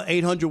written an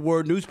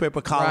 800-word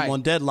newspaper column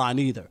on Deadline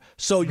either.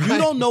 So you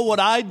don't know what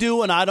I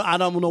do, and I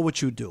don't know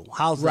what you do.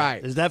 How's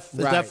that? Is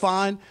that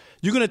fine?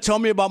 You're going to tell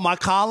me about my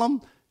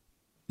column?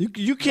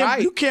 You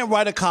can't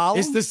write a column.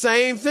 It's the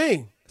same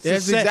thing.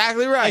 That's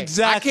exactly right.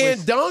 Exactly. I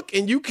can't dunk,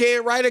 and you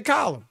can't write a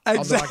column.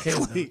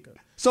 Exactly.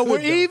 So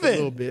we're even. A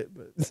little bit,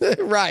 but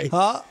right.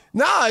 Huh?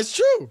 No, it's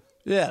true.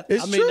 Yeah.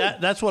 It's true.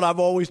 That's what I've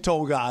always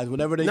told guys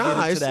whenever they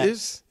get into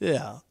that.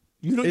 Yeah.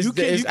 You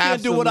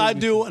can't do what I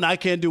do, and I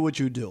can't do what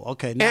you do.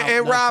 Okay. Now,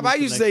 and Rob, I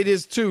used to say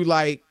this too.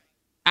 Like,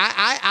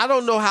 I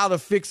don't know how to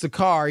fix a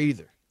car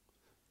either.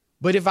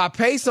 But if I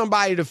pay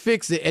somebody to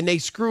fix it and they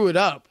screw it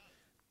up,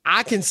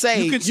 I can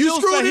say, you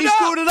screwed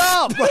it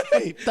up.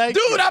 Right.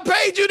 Dude, I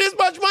paid you this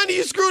much money.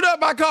 You screwed up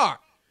my car.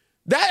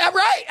 That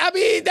right? I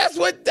mean, that's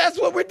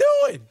what we're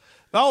doing.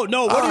 Oh,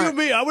 no. What do you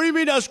mean? What do you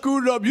mean I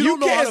screwed it up? You don't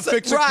know how to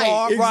fix a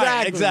car. Exactly.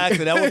 Right,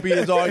 exactly. That would be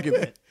his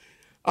argument.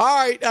 All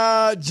right.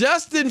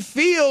 Justin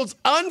Fields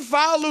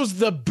unfollows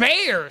the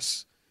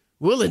Bears.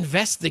 We'll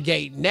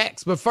investigate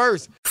next. But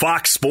first,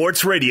 Fox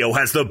Sports Radio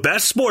has the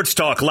best sports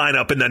talk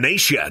lineup in the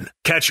nation.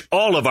 Catch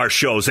all of our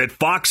shows at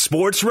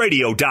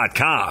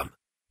foxsportsradio.com.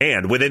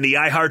 And within the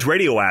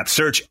iHeartRadio app,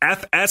 search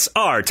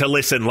FSR to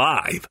listen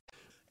live.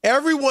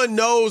 Everyone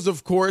knows,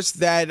 of course,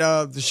 that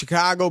the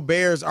Chicago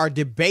Bears are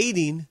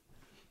debating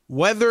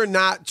whether or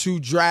not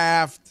to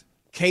draft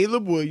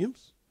Caleb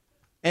Williams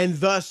and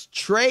thus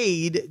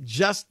trade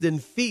Justin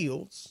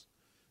Fields.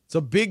 It's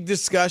a big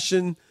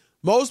discussion.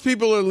 Most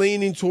people are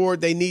leaning toward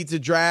they need to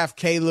draft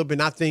Caleb,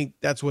 and I think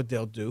that's what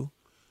they'll do.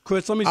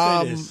 Chris, let me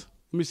say this.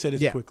 Let me say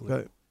this quickly. Go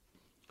ahead.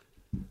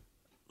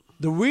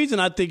 The reason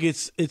I think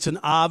it's an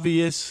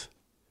obvious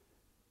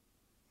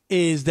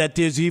is that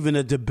there's even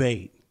a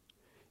debate.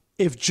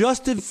 If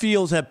Justin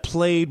Fields had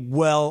played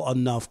well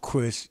enough,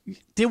 Chris,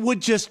 there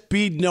would just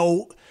be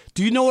no.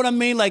 Do you know what I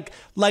mean? Like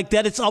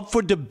that it's up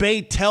for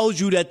debate tells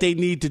you that they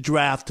need to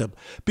draft him.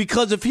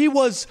 Because if he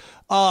was,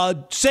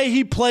 say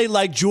he played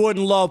like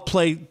Jordan Love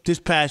played this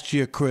past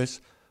year,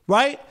 Chris,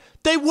 right?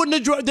 They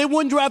wouldn't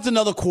draft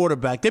another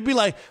quarterback. They'd be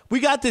like, we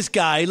got this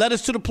guy. He led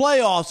us to the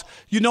playoffs.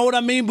 You know what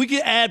I mean? We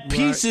can add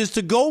pieces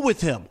to go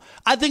with him.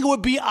 I think it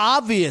would be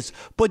obvious.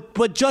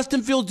 But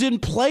Justin Fields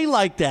didn't play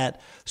like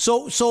that.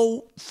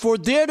 So for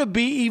there to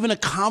be even a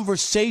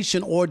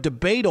conversation or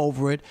debate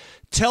over it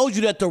tells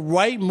you that the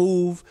right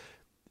move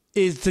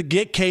is to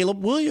get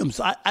Caleb Williams.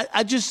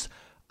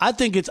 I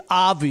think it's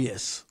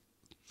obvious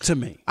to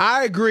me.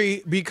 I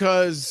agree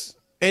because,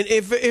 and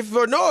if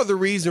for no other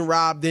reason,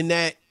 Rob, than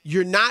that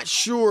you're not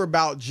sure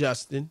about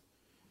Justin,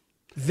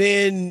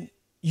 then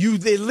you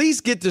at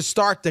least get to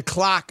start the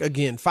clock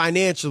again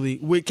financially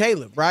with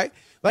Caleb, right?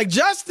 Like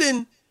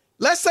Justin,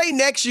 let's say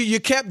next year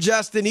you kept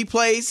Justin. He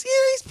plays,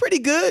 he's pretty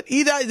good.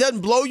 He doesn't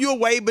blow you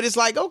away, but it's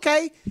like,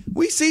 okay,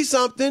 we see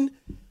something.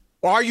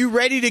 Are you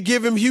ready to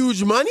give him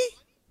huge money?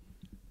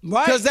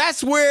 Right. Because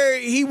that's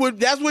what he would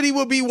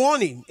be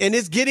wanting. And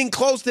it's getting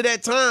close to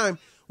that time.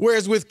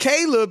 Whereas with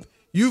Caleb,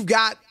 you've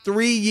got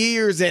 3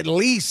 years at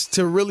least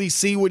to really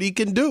see what he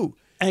can do.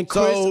 And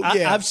Chris,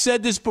 I've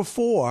said this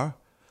before.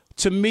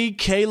 To me,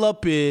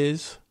 Caleb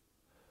he's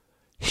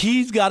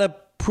got to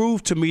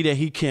prove to me that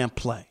he can't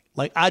play.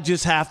 Like I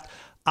just have,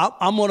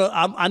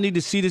 I need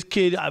to see this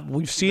kid.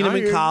 We've seen him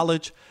in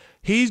college.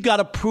 He's got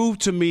to prove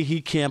to me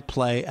he can't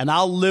play, and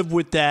I'll live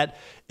with that.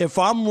 If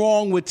I'm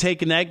wrong with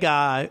taking that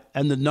guy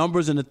and the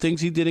numbers and the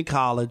things he did in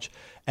college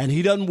and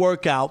he doesn't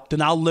work out,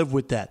 then I'll live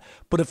with that.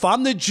 But if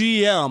I'm the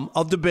GM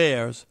of the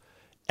Bears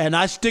and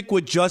I stick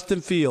with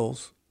Justin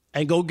Fields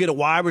and go get a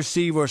wide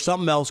receiver or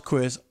something else,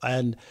 Chris,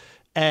 and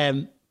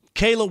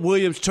Caleb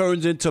Williams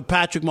turns into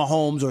Patrick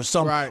Mahomes or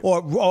some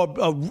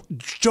or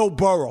Joe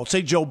Burrow,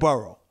 say Joe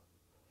Burrow,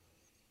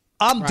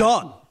 I'm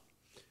done.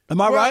 Am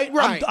I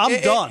right?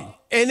 I'm done.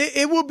 And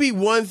it will be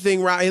one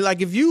thing, right?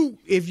 Like if you,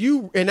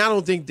 and I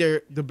don't think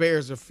the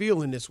Bears are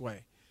feeling this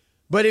way,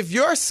 but if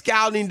your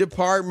scouting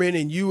department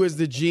and you as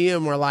the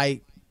GM are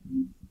like,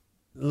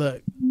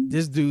 look,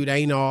 this dude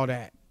ain't all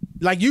that.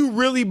 Like you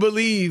really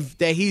believe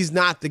that he's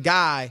not the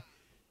guy,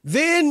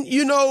 then,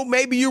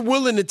 maybe you're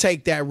willing to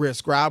take that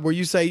risk, Rob, where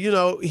you say,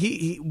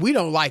 we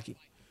don't like him.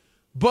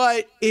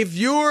 But if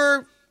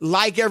you're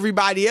like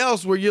everybody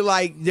else where you're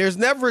like, there's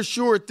never a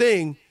sure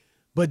thing,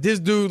 but this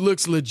dude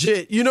looks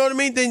legit. You know what I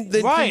mean? Then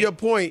to your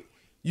point,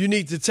 you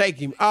need to take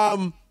him.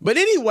 But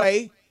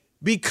anyway,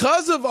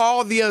 because of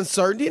all the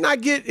uncertainty, and I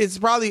get it's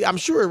probably, I'm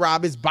sure,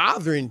 Rob, it's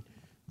bothering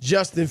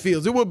Justin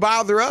Fields. It would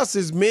bother us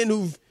as men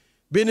who've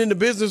been in the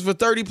business for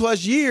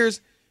 30-plus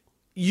years.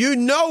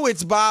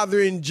 It's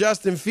bothering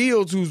Justin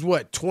Fields, who's,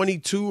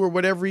 22 or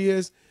whatever he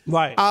is?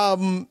 Right.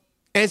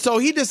 And so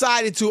he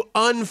decided to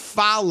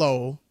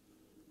unfollow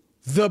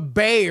the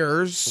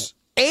Bears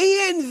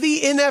and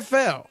the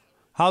NFL.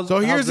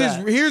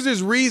 Here's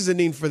his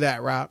reasoning for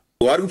that, Rob.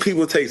 Why do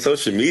people take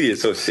social media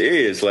so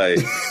serious? Like,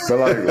 but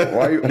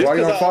why you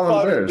don't follow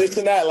the Bears? This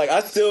and that. Like,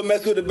 I still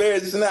mess with the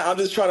Bears. This and that. I'm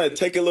just trying to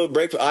take a little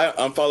break. I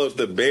unfollow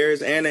the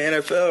Bears and the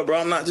NFL, bro.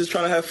 I'm not just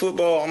trying to have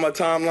football on my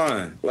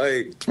timeline.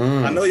 Like,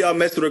 I know y'all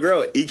mess with a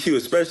girl, EQ,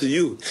 especially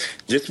you.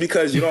 Just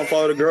because you don't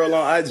follow the girl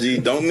on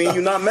IG, don't mean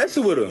you're not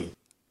messing with them.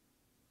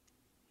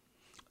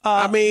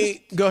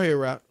 Go ahead,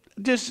 Rob.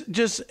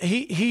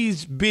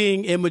 He's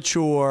being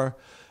immature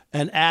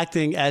and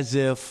acting as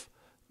if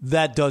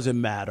that doesn't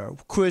matter.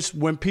 Chris,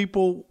 when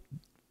people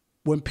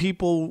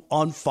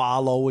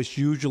unfollow, it's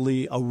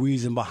usually a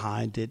reason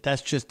behind it.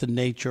 That's just the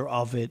nature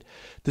of it.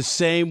 The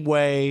same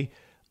way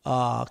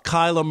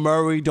Kyler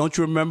Murray, don't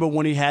you remember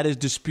when he had his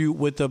dispute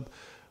with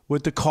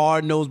the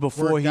Cardinals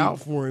before worked out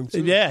for him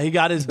too. Yeah, he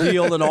got his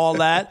deal and all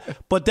that.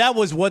 But that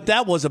was what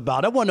that was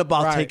about. It wasn't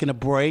about taking a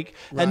break.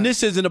 Right. And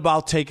this isn't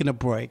about taking a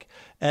break.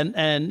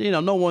 And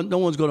no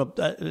one's going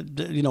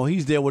to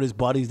he's there with his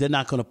buddies. They're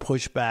not going to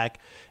push back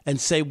and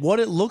say what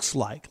it looks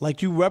like.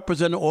 Like you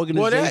represent an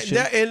organization.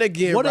 Well, and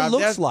again, what Rob, it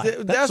looks like.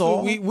 That's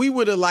all. What we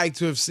would have liked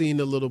to have seen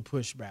a little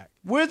pushback.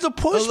 Where's the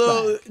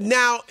pushback?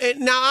 Now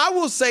I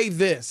will say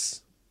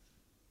this.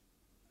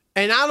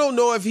 And I don't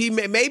know if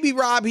maybe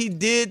Rob, he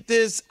did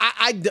this.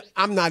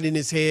 I'm not in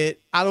his head.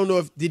 I don't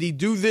know did he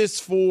do this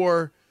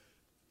for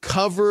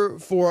cover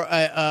for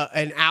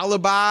an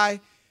alibi?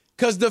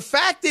 Because the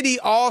fact that he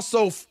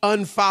also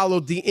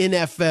unfollowed the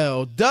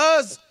NFL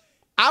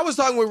I was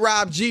talking with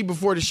Rob G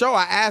before the show.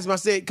 I asked him, I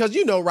said, because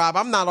Rob,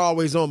 I'm not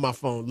always on my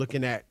phone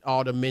looking at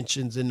all the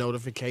mentions and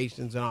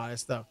notifications and all that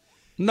stuff.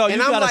 No, you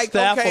got a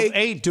staff of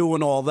 8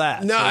 doing all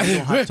that. No, so you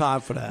don't have time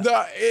for that.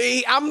 No,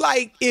 I'm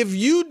like, if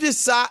you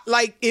decide,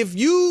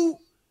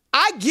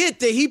 I get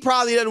that he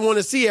probably doesn't want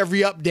to see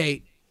every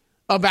update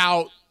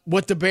about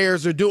what the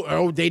Bears are doing.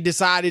 Oh, they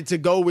decided to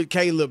go with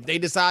Caleb. They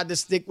decided to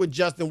stick with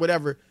Justin,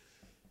 whatever.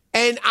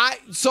 And I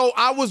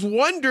was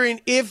wondering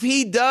if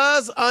he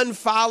does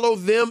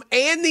unfollow them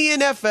and the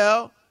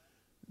NFL,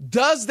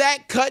 does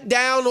that cut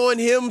down on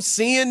him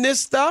seeing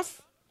this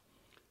stuff?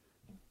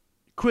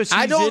 Chris,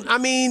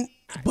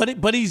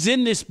 But he's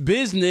in this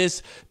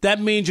business.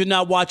 That means you're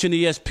not watching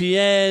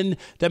ESPN.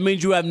 That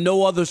means you have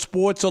no other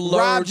sports alerts.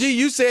 Rob G,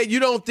 you said you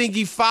don't think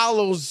he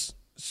follows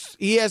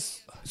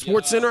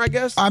Sports Center, I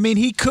guess? I mean,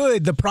 he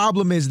could. The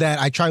problem is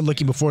that I tried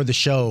looking before the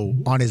show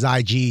on his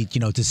IG,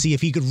 to see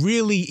if he could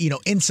really,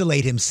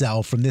 insulate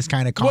himself from this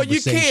kind of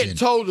conversation. Well, you can't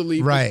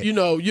totally, right? You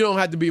don't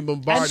have to be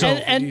bombarded.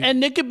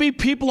 And there could be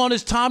people on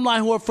his timeline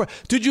who are.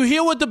 Did you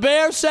hear what the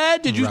Bears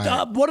said? Did you?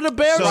 Right. What did the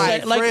Bears say?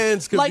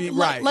 Friends could be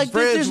right. Like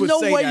friends there's no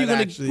way you're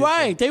going to.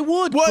 Right? They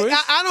would. Well, Chris.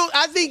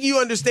 I think you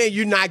understand.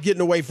 You're not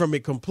getting away from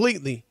it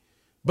completely,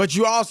 but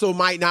you also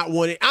might not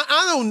want it.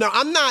 I don't know.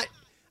 I'm not.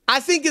 I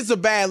think it's a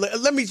bad.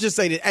 Let me just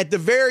say that at the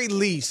very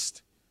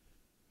least,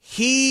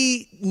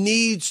 he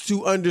needs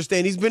to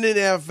understand. He's been in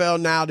the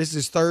NFL now. This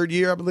is his 3rd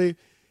year, I believe.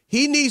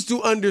 He needs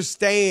to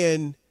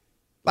understand.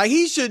 Like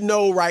he should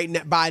know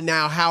by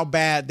now how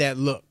bad that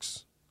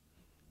looks.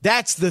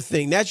 That's the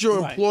thing. That's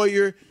your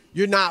employer.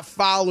 You're not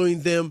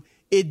following them.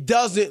 It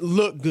doesn't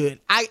look good.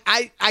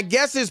 I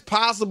guess it's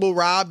possible,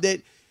 Rob,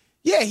 that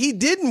he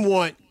didn't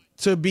want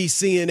to be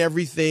seeing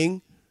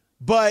everything.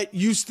 But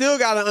you still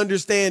got to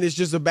understand it's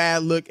just a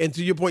bad look. And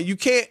to your point, you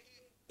can't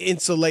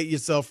insulate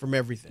yourself from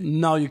everything.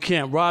 No, you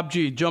can't. Rob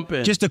G, jump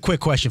in. Just a quick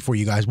question for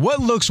you guys. What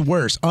looks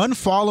worse,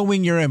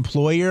 unfollowing your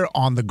employer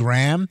on the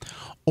gram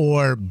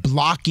or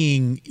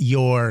blocking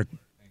your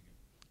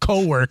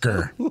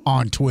coworker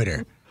on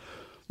Twitter?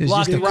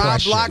 Did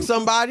Rob block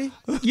somebody?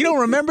 You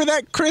don't remember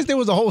that, Chris? There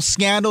was a whole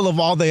scandal of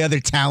all the other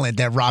talent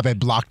that Rob had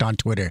blocked on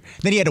Twitter.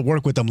 Then he had to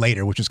work with them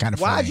later, which was kind of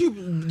funny.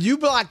 Why'd you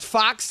blocked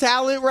Fox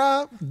talent,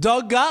 Rob?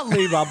 Doug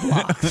Gottlieb, I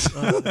blocked.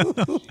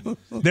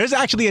 There's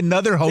actually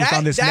another host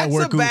on this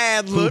network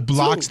who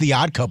blocks too. The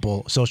Odd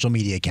Couple social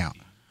media account.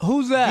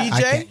 Who's that?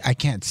 DJ? I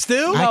can't.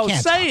 Still? I No,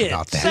 can't say talk it.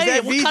 about that. Say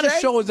it. What kind of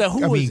show is that?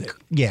 Who is it?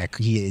 Yeah,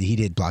 he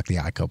did block The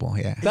Odd Couple.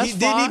 Yeah. That's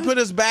Did he put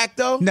us back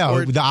though?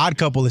 No, The Odd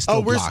Couple is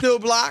still we're blocked. still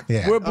blocked?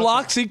 Yeah. We're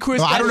blocked. See, Chris.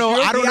 No, I don't know.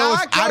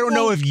 I don't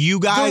know if you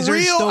guys the are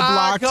real still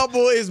blocked. Odd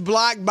Couple is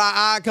blocked by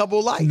Odd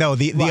Couple Life. No,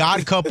 the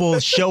Odd Couple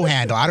show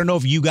handle. I don't know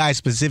if you guys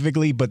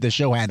specifically, but the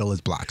show handle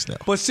is blocked still.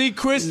 But see,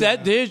 Chris,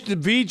 there's the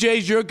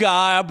VJ's your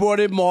guy. I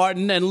brought in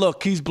Martin, and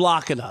look, he's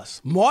blocking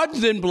us.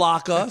 Martin didn't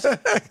block us.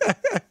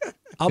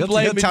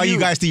 He'll tell you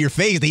guys to your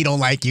face that he don't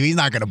like you. He's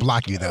not going to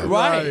block you though.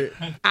 Right.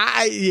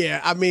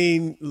 I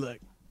mean, look,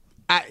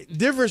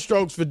 different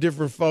strokes for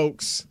different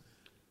folks,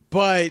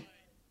 but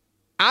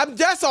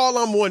that's all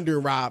I'm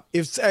wondering, Rob.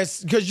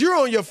 Because you're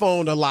on your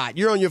phone a lot.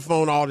 You're on your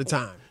phone all the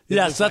time.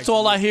 Yes, that's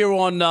all I hear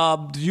on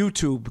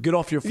YouTube. Get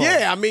off your phone.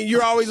 Yeah, I mean,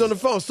 you're always on the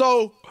phone.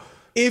 So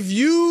if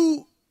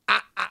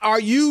are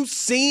you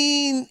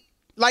seeing,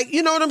 like,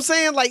 you know what I'm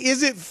saying? Like,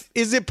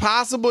 is it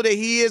possible that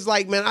he is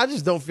like, man, I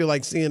just don't feel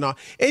like seeing all.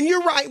 And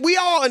you're right. We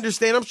all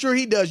understand. I'm sure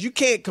he does. You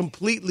can't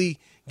completely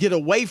get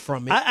away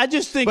from it. I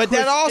just think, but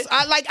Chris, that also,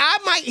 I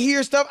might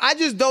hear stuff. I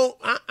just don't.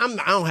 I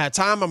don't have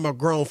time. I'm a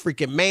grown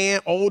freaking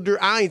man,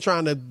 older. I ain't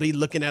trying to be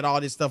looking at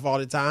all this stuff all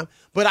the time.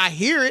 But I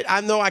hear it.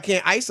 I know I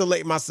can't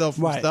isolate myself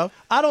from stuff.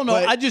 I don't know.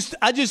 But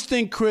I just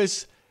think,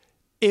 Chris,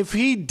 if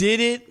he did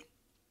it,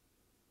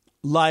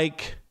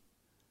 like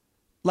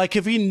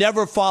if he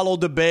never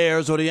followed the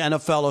Bears or the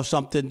NFL or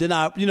something, then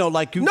I'm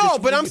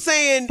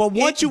saying, but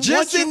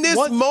in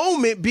this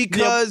moment,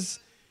 because.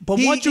 But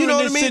once you're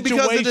in this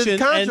situation, because of the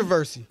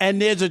controversy,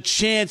 and there's a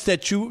chance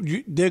that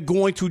they're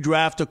going to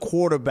draft a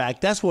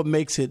quarterback, that's what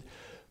makes it.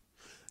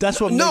 That's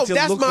what makes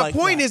it look like.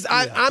 My point. That. Is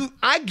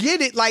I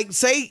get it. Like,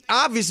 say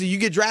obviously you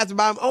get drafted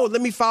by them. Oh,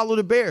 let me follow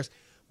the Bears.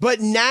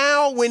 But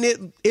now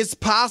when it's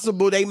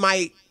possible they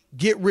might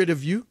get rid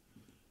of you,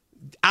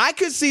 I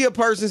could see a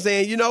person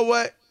saying, you know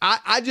what,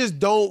 I just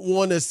don't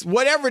want to.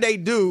 Whatever they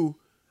do,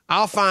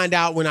 I'll find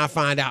out when I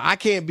find out. I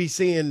can't be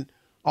seeing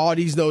all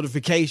these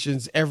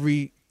notifications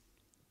every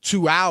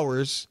 2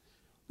 hours.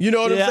 You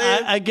know what I'm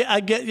saying? I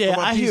get. Yeah,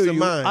 I hear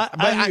you.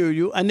 I hear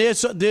you. And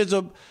there's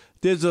an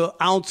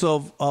ounce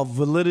of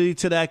validity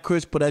to that,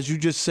 Chris. But as you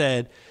just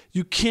said,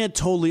 you can't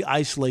totally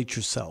isolate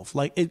yourself.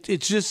 Like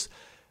it's just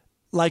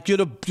like you're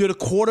the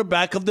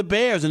quarterback of the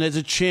Bears, and there's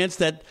a chance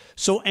that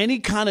any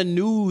kind of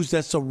news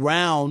that's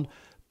around,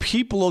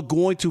 people are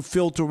going to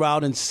filter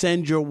out and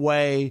send your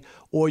way,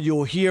 or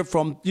you'll hear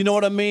from. You know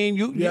what I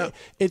mean?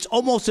 It's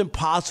almost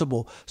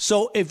impossible.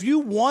 So if you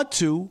want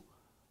to.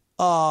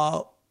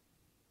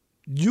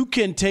 You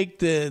can take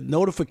the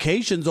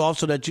notifications off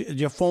so that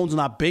your phone's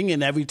not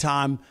binging every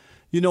time.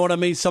 You know what I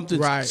mean?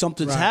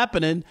 Something's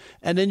happening,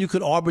 and then you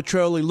could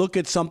arbitrarily look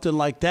at something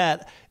like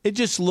that. It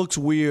just looks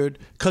weird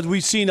because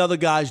we've seen other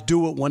guys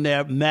do it when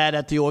they're mad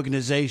at the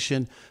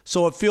organization.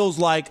 So it feels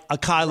like a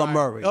Kyler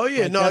Murray. Oh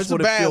yeah, that's it's a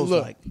what bad it feels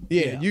look. like.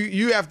 Yeah,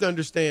 you have to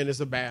understand it's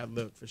a bad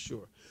look for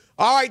sure.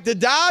 All right, the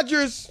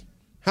Dodgers.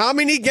 How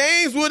many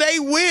games will they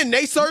win?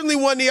 They certainly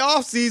won the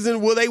offseason.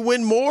 Will they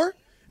win more?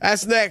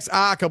 That's next.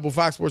 Couple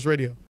Fox Sports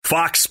Radio.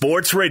 Fox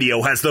Sports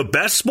Radio has the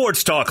best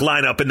sports talk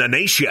lineup in the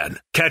nation.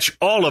 Catch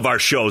all of our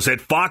shows at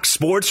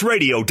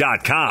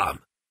foxsportsradio.com.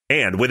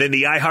 And within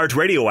the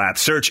iHeartRadio app,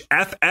 search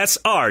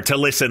FSR to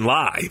listen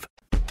live.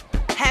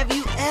 Have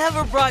you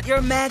ever brought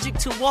your magic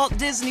to Walt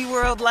Disney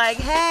World like,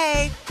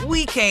 hey,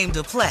 we came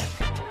to play?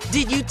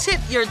 Did you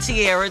tip your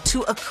tiara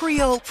to a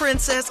Creole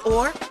princess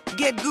or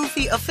get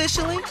goofy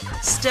officially?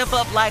 Step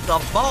up like a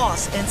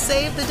boss and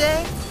save the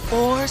day?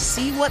 Or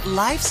see what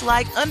life's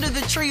like under the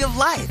tree of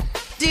life?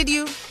 Did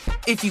you?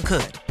 If you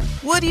could.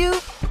 Would you?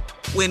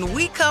 When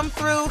we come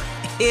through,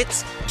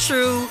 it's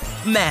true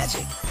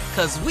magic.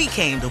 'Cause we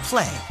came to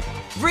play.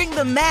 Bring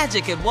the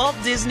magic at Walt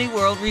Disney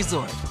World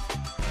Resort.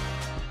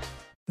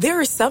 There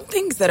are some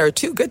things that are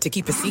too good to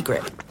keep a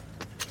secret.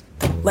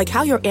 Like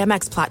how your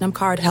Amex Platinum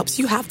card helps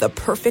you have the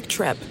perfect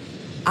trip.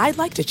 I'd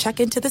like to check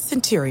into the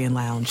Centurion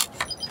Lounge.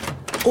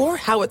 Or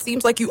how it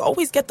seems like you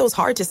always get those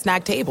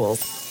hard-to-snag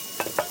tables.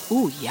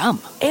 Ooh, yum.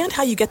 And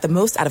how you get the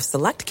most out of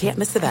select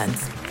can't-miss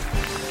events.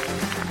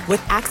 With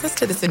access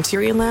to the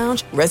Centurion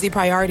Lounge, Resi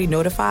Priority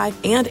Notify,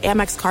 and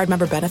Amex card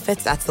member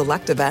benefits at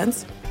select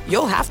events,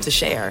 you'll have to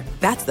share.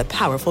 That's the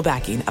powerful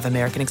backing of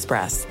American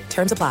Express.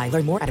 Terms apply.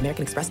 Learn more at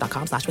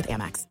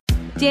americanexpress.com/withAmex.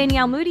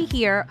 Danielle Moody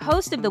here,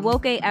 host of the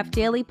Woke AF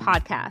Daily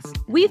podcast.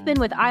 We've been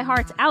with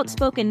iHeart's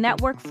Outspoken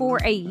Network for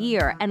a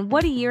year, and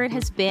what a year it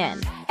has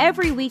been.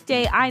 Every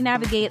weekday, I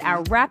navigate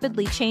our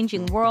rapidly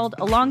changing world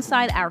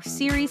alongside our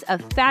series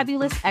of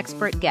fabulous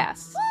expert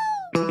guests.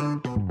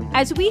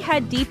 As we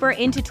head deeper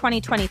into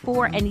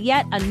 2024 and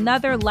yet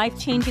another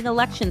life-changing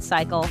election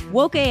cycle,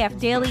 Woke AF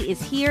Daily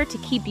is here to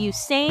keep you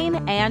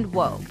sane and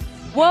woke.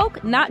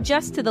 Woke not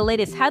just to the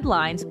latest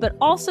headlines, but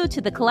also to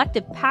the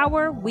collective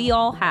power we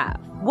all have.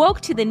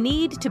 Woke to the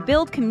need to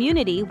build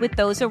community with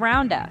those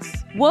around us.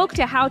 Woke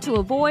to how to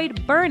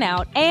avoid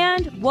burnout,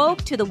 and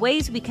woke to the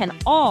ways we can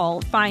all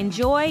find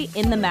joy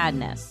in the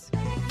madness.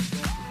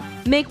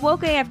 Make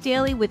Woke AF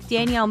Daily with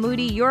Danielle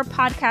Moody your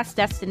podcast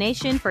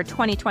destination for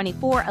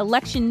 2024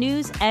 election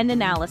news and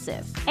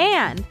analysis.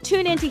 And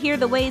tune in to hear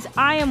the ways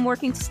I am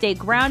working to stay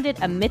grounded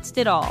amidst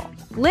it all.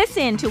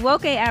 Listen to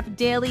Woke AF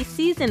Daily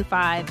Season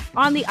 5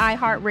 on the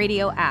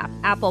iHeartRadio app,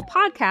 Apple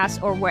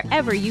Podcasts, or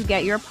wherever you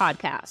get your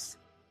podcasts.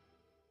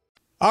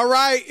 All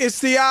right, it's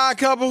the Odd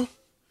Couple.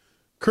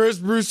 Chris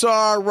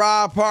Broussard,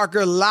 Rob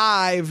Parker,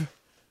 live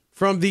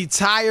from the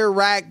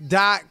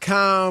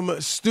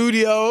TireRack.com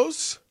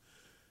studios.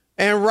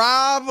 And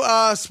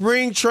Rob,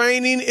 spring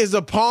training is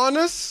upon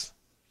us.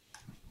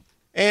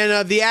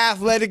 And The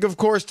Athletic, of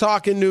course,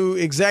 talking to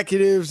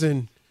executives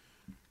and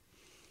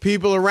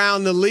people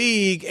around the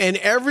league. And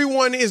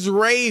everyone is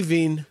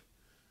raving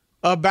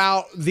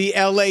about the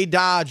L.A.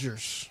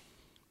 Dodgers.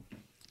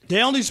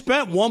 They only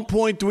spent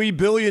 $1.3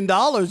 billion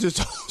this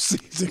whole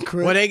season,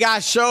 Chris. Well, they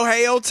got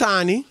Shohei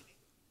Ohtani.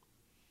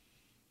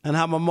 And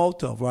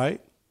Yamamoto, right?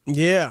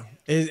 Yeah.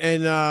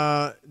 And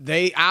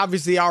they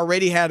obviously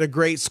already had a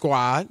great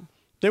squad.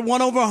 They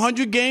won over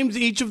 100 games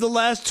each of the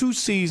last 2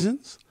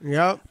 seasons.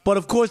 Yep. But,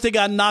 of course, they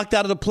got knocked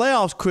out of the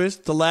playoffs, Chris,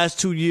 the last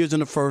 2 years in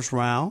the first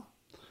round.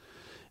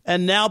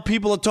 And now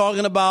people are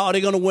talking about, are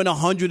they going to win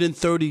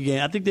 130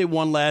 games? I think they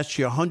won last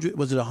year. 100,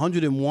 was it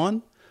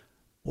 101?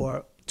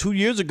 Or 2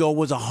 years ago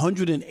was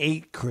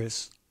 108,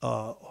 Chris.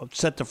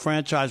 Set the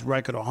franchise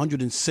record,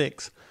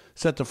 106.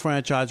 Set the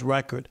franchise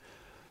record.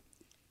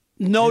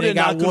 No, they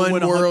got one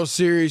World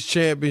Series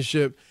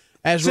championship.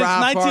 As Since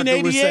Rob Parker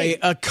would say, 1988.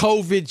 a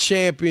COVID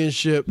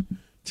championship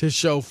to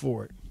show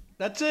for it.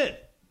 That's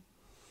it.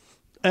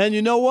 And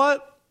you know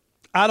what?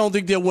 I don't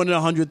think they're winning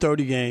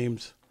 130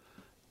 games.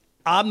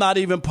 I'm not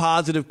even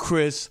positive,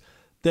 Chris,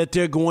 that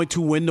they're going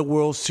to win the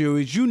World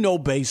Series. You know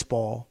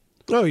baseball.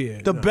 Oh,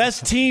 yeah. The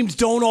best teams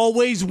don't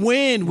always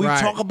win. We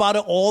Right. talk about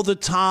it all the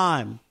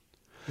time.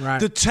 Right.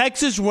 The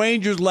Texas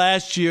Rangers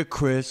last year,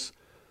 Chris,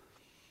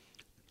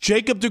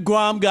 Jacob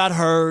deGrom got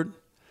hurt.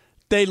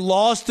 They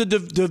lost the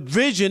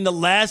division the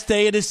last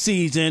day of the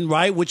season,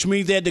 right? Which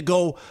means they had to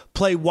go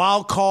play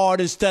wild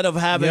card instead of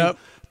having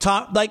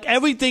top. Like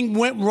everything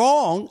went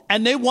wrong,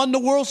 and they won the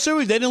World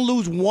Series. They didn't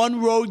lose one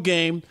road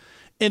game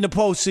in the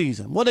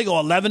postseason. What, they go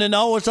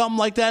 11-0 or something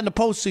like that in the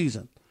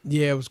postseason?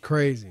 Yeah, it was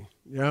crazy.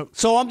 Yep.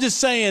 So I'm just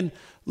saying,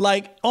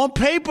 like, on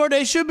paper,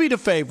 they should be the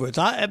favorites.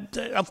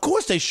 Of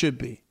course they should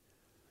be.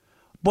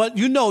 But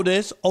you know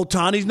this.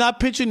 Ohtani's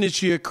not pitching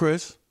this year,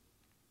 Chris.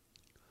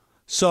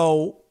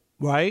 So,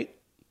 right?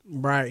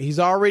 Right. He's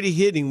already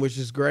hitting, which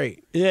is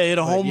great. Yeah, he hit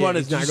a home run.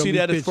 he's Did you not gonna see be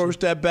that his pitching.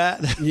 first at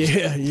bat?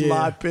 Yeah, yeah.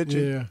 Live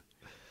pitching. Yeah.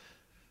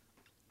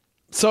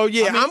 So,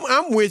 yeah,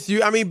 I'm with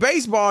you. I mean,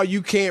 baseball,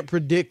 you can't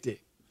predict it.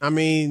 I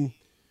mean,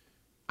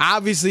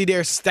 obviously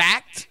they're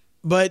stacked,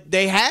 but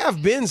they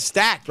have been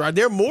stacked, right?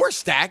 They're more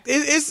stacked.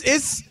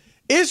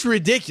 It's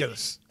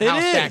ridiculous how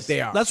stacked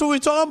they are. That's what we're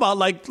talking about.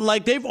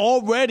 Like they've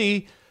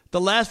already, the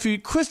last few,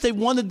 Chris, they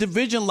won the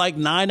division like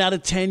 9 out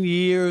of 10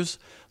 years.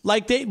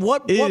 Like It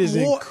what is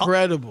more,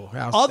 incredible.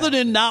 How other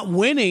than not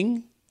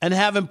winning and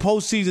having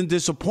postseason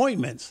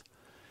disappointments.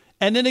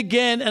 And then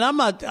again,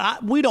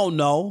 and we don't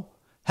know.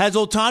 Has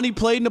Ohtani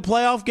played in the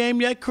playoff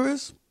game yet,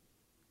 Chris?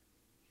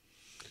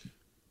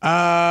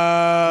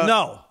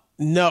 No.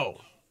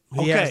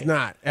 He has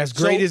not. As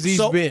great as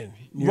he's been.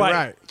 You're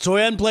right. So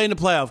he hasn't played in the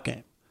playoff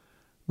game.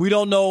 We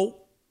don't know,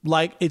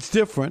 like, it's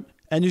different.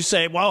 And you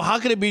say, well, how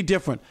can it be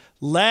different?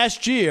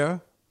 Last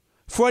year,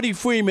 Freddie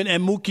Freeman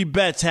and Mookie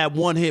Betts had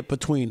one hit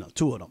between them,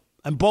 two of them.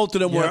 And both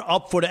of them were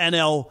up for the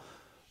NL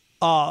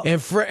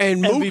and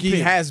Mookie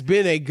MVP. has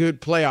been a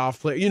good playoff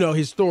player,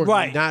 historically.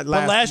 Right. Not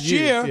but last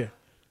years. year,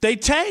 they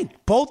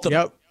tanked, both of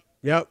them.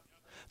 Yep.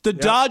 The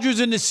Dodgers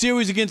in the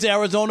series against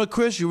Arizona,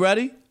 Chris, you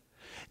ready?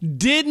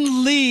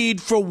 Didn't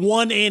lead for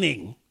one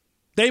inning.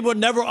 They were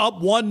never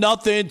up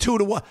 1-0,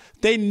 2-1.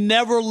 They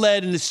never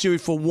led in the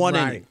series for one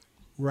inning.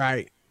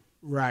 Right.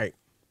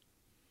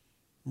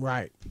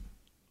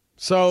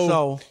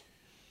 So,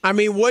 I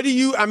mean,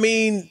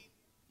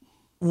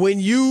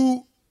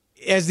 when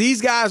as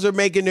these guys are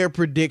making their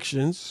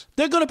predictions,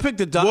 they're going to pick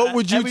the Dodgers. What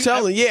would you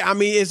tell them? Yeah, I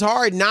mean, it's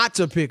hard not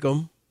to pick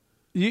them.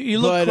 You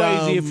look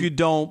crazy if you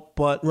don't,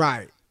 but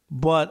right.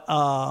 But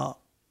I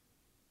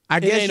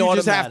guess you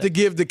just have to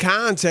give the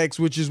context,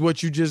 which is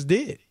what you just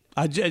did.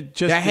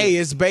 Hey,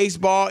 it's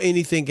baseball.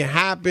 Anything can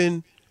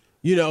happen.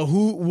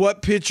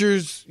 What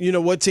pitchers,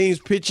 what team's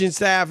pitching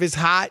staff is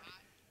hot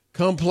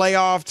come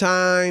playoff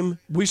time.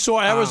 We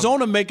saw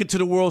Arizona make it to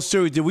the World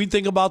Series. Did we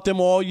think about them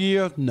all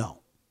year? No.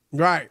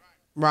 Right.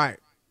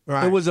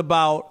 It was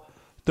about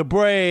the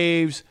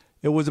Braves.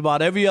 It was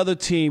about every other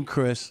team,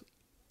 Chris.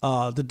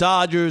 The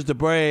Dodgers, the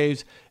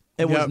Braves.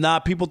 It was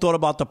not. People thought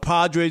about the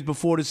Padres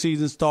before the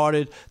season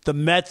started. The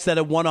Mets that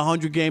had won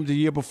 100 games the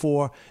year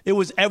before. It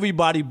was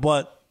everybody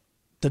but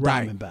the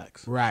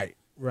Diamondbacks. Right.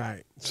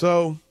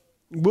 So,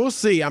 We'll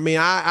see. I mean,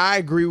 I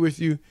agree with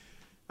you.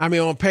 I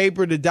mean, on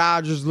paper, the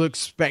Dodgers look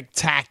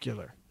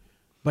spectacular.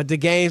 But the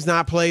game's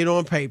not played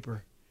on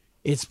paper.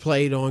 It's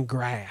played on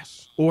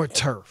grass or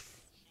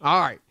turf. All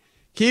right.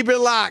 Keep it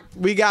locked.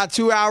 We got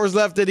 2 hours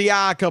left of The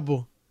Odd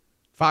Couple.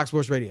 Fox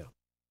Sports Radio.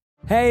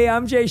 Hey,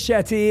 I'm Jay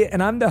Shetty,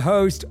 and I'm the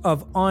host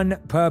of On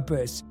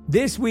Purpose.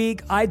 This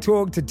week, I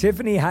talked to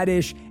Tiffany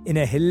Haddish in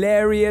a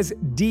hilarious,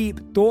 deep,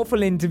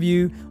 thoughtful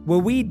interview where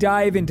we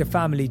dive into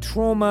family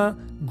trauma,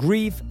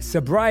 grief,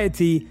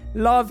 sobriety,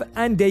 love,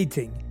 and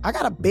dating. I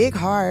got a big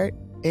heart,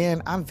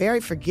 and I'm very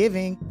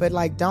forgiving, but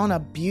don't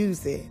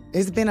abuse it.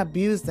 It's been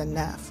abused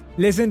enough.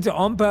 Listen to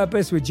On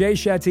Purpose with Jay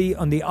Shetty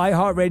on the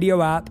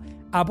iHeartRadio app,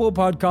 Apple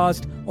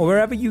Podcast, or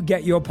wherever you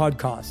get your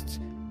podcasts.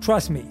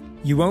 Trust me,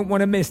 you won't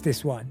want to miss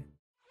this one.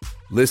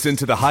 Listen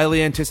to the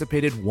highly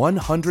anticipated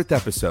 100th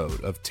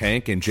episode of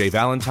Tank and Jay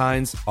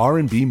Valentine's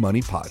R&B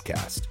Money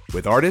Podcast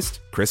with artist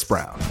Chris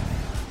Brown.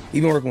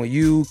 Even working with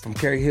you, from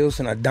Carrie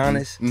Hilson,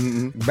 Adonis,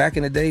 back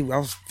in the day, I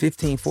was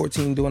 15,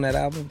 14 doing that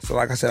album. So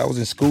like I said, I was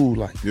in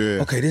school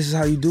okay, this is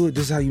how you do it.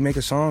 This is how you make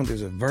a song.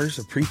 There's a verse,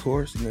 a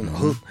pre-chorus, and then a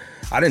hook.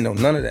 I didn't know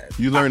none of that.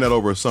 You learned that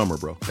over a summer,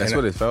 bro. That's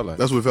what it felt like.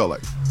 That's what it felt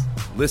like.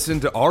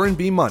 Listen to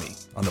R&B Money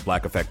on the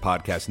Black Effect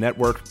Podcast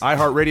Network,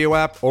 iHeartRadio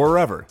app, or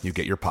wherever you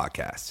get your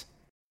podcasts.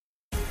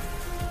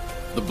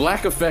 The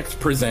Black Effect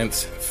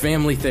presents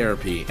Family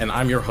Therapy, and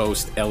I'm your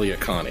host,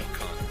 Elliot Connie.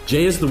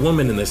 Jay is the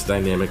woman in this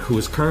dynamic who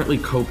is currently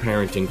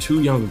co-parenting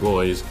 2 young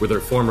boys with her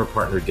former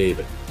partner,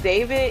 David.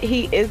 David,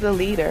 he is a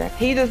leader.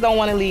 He just don't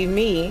want to leave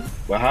me.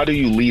 But how do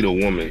you lead a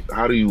woman?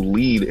 How do you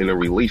lead in a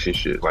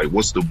relationship?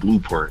 What's the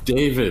blueprint?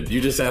 David,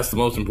 you just asked the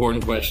most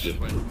important question.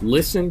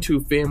 Listen to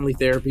Family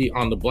Therapy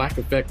on the Black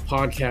Effect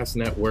Podcast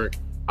Network,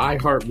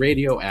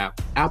 iHeartRadio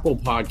app, Apple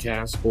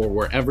Podcasts, or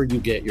wherever you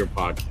get your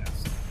podcasts.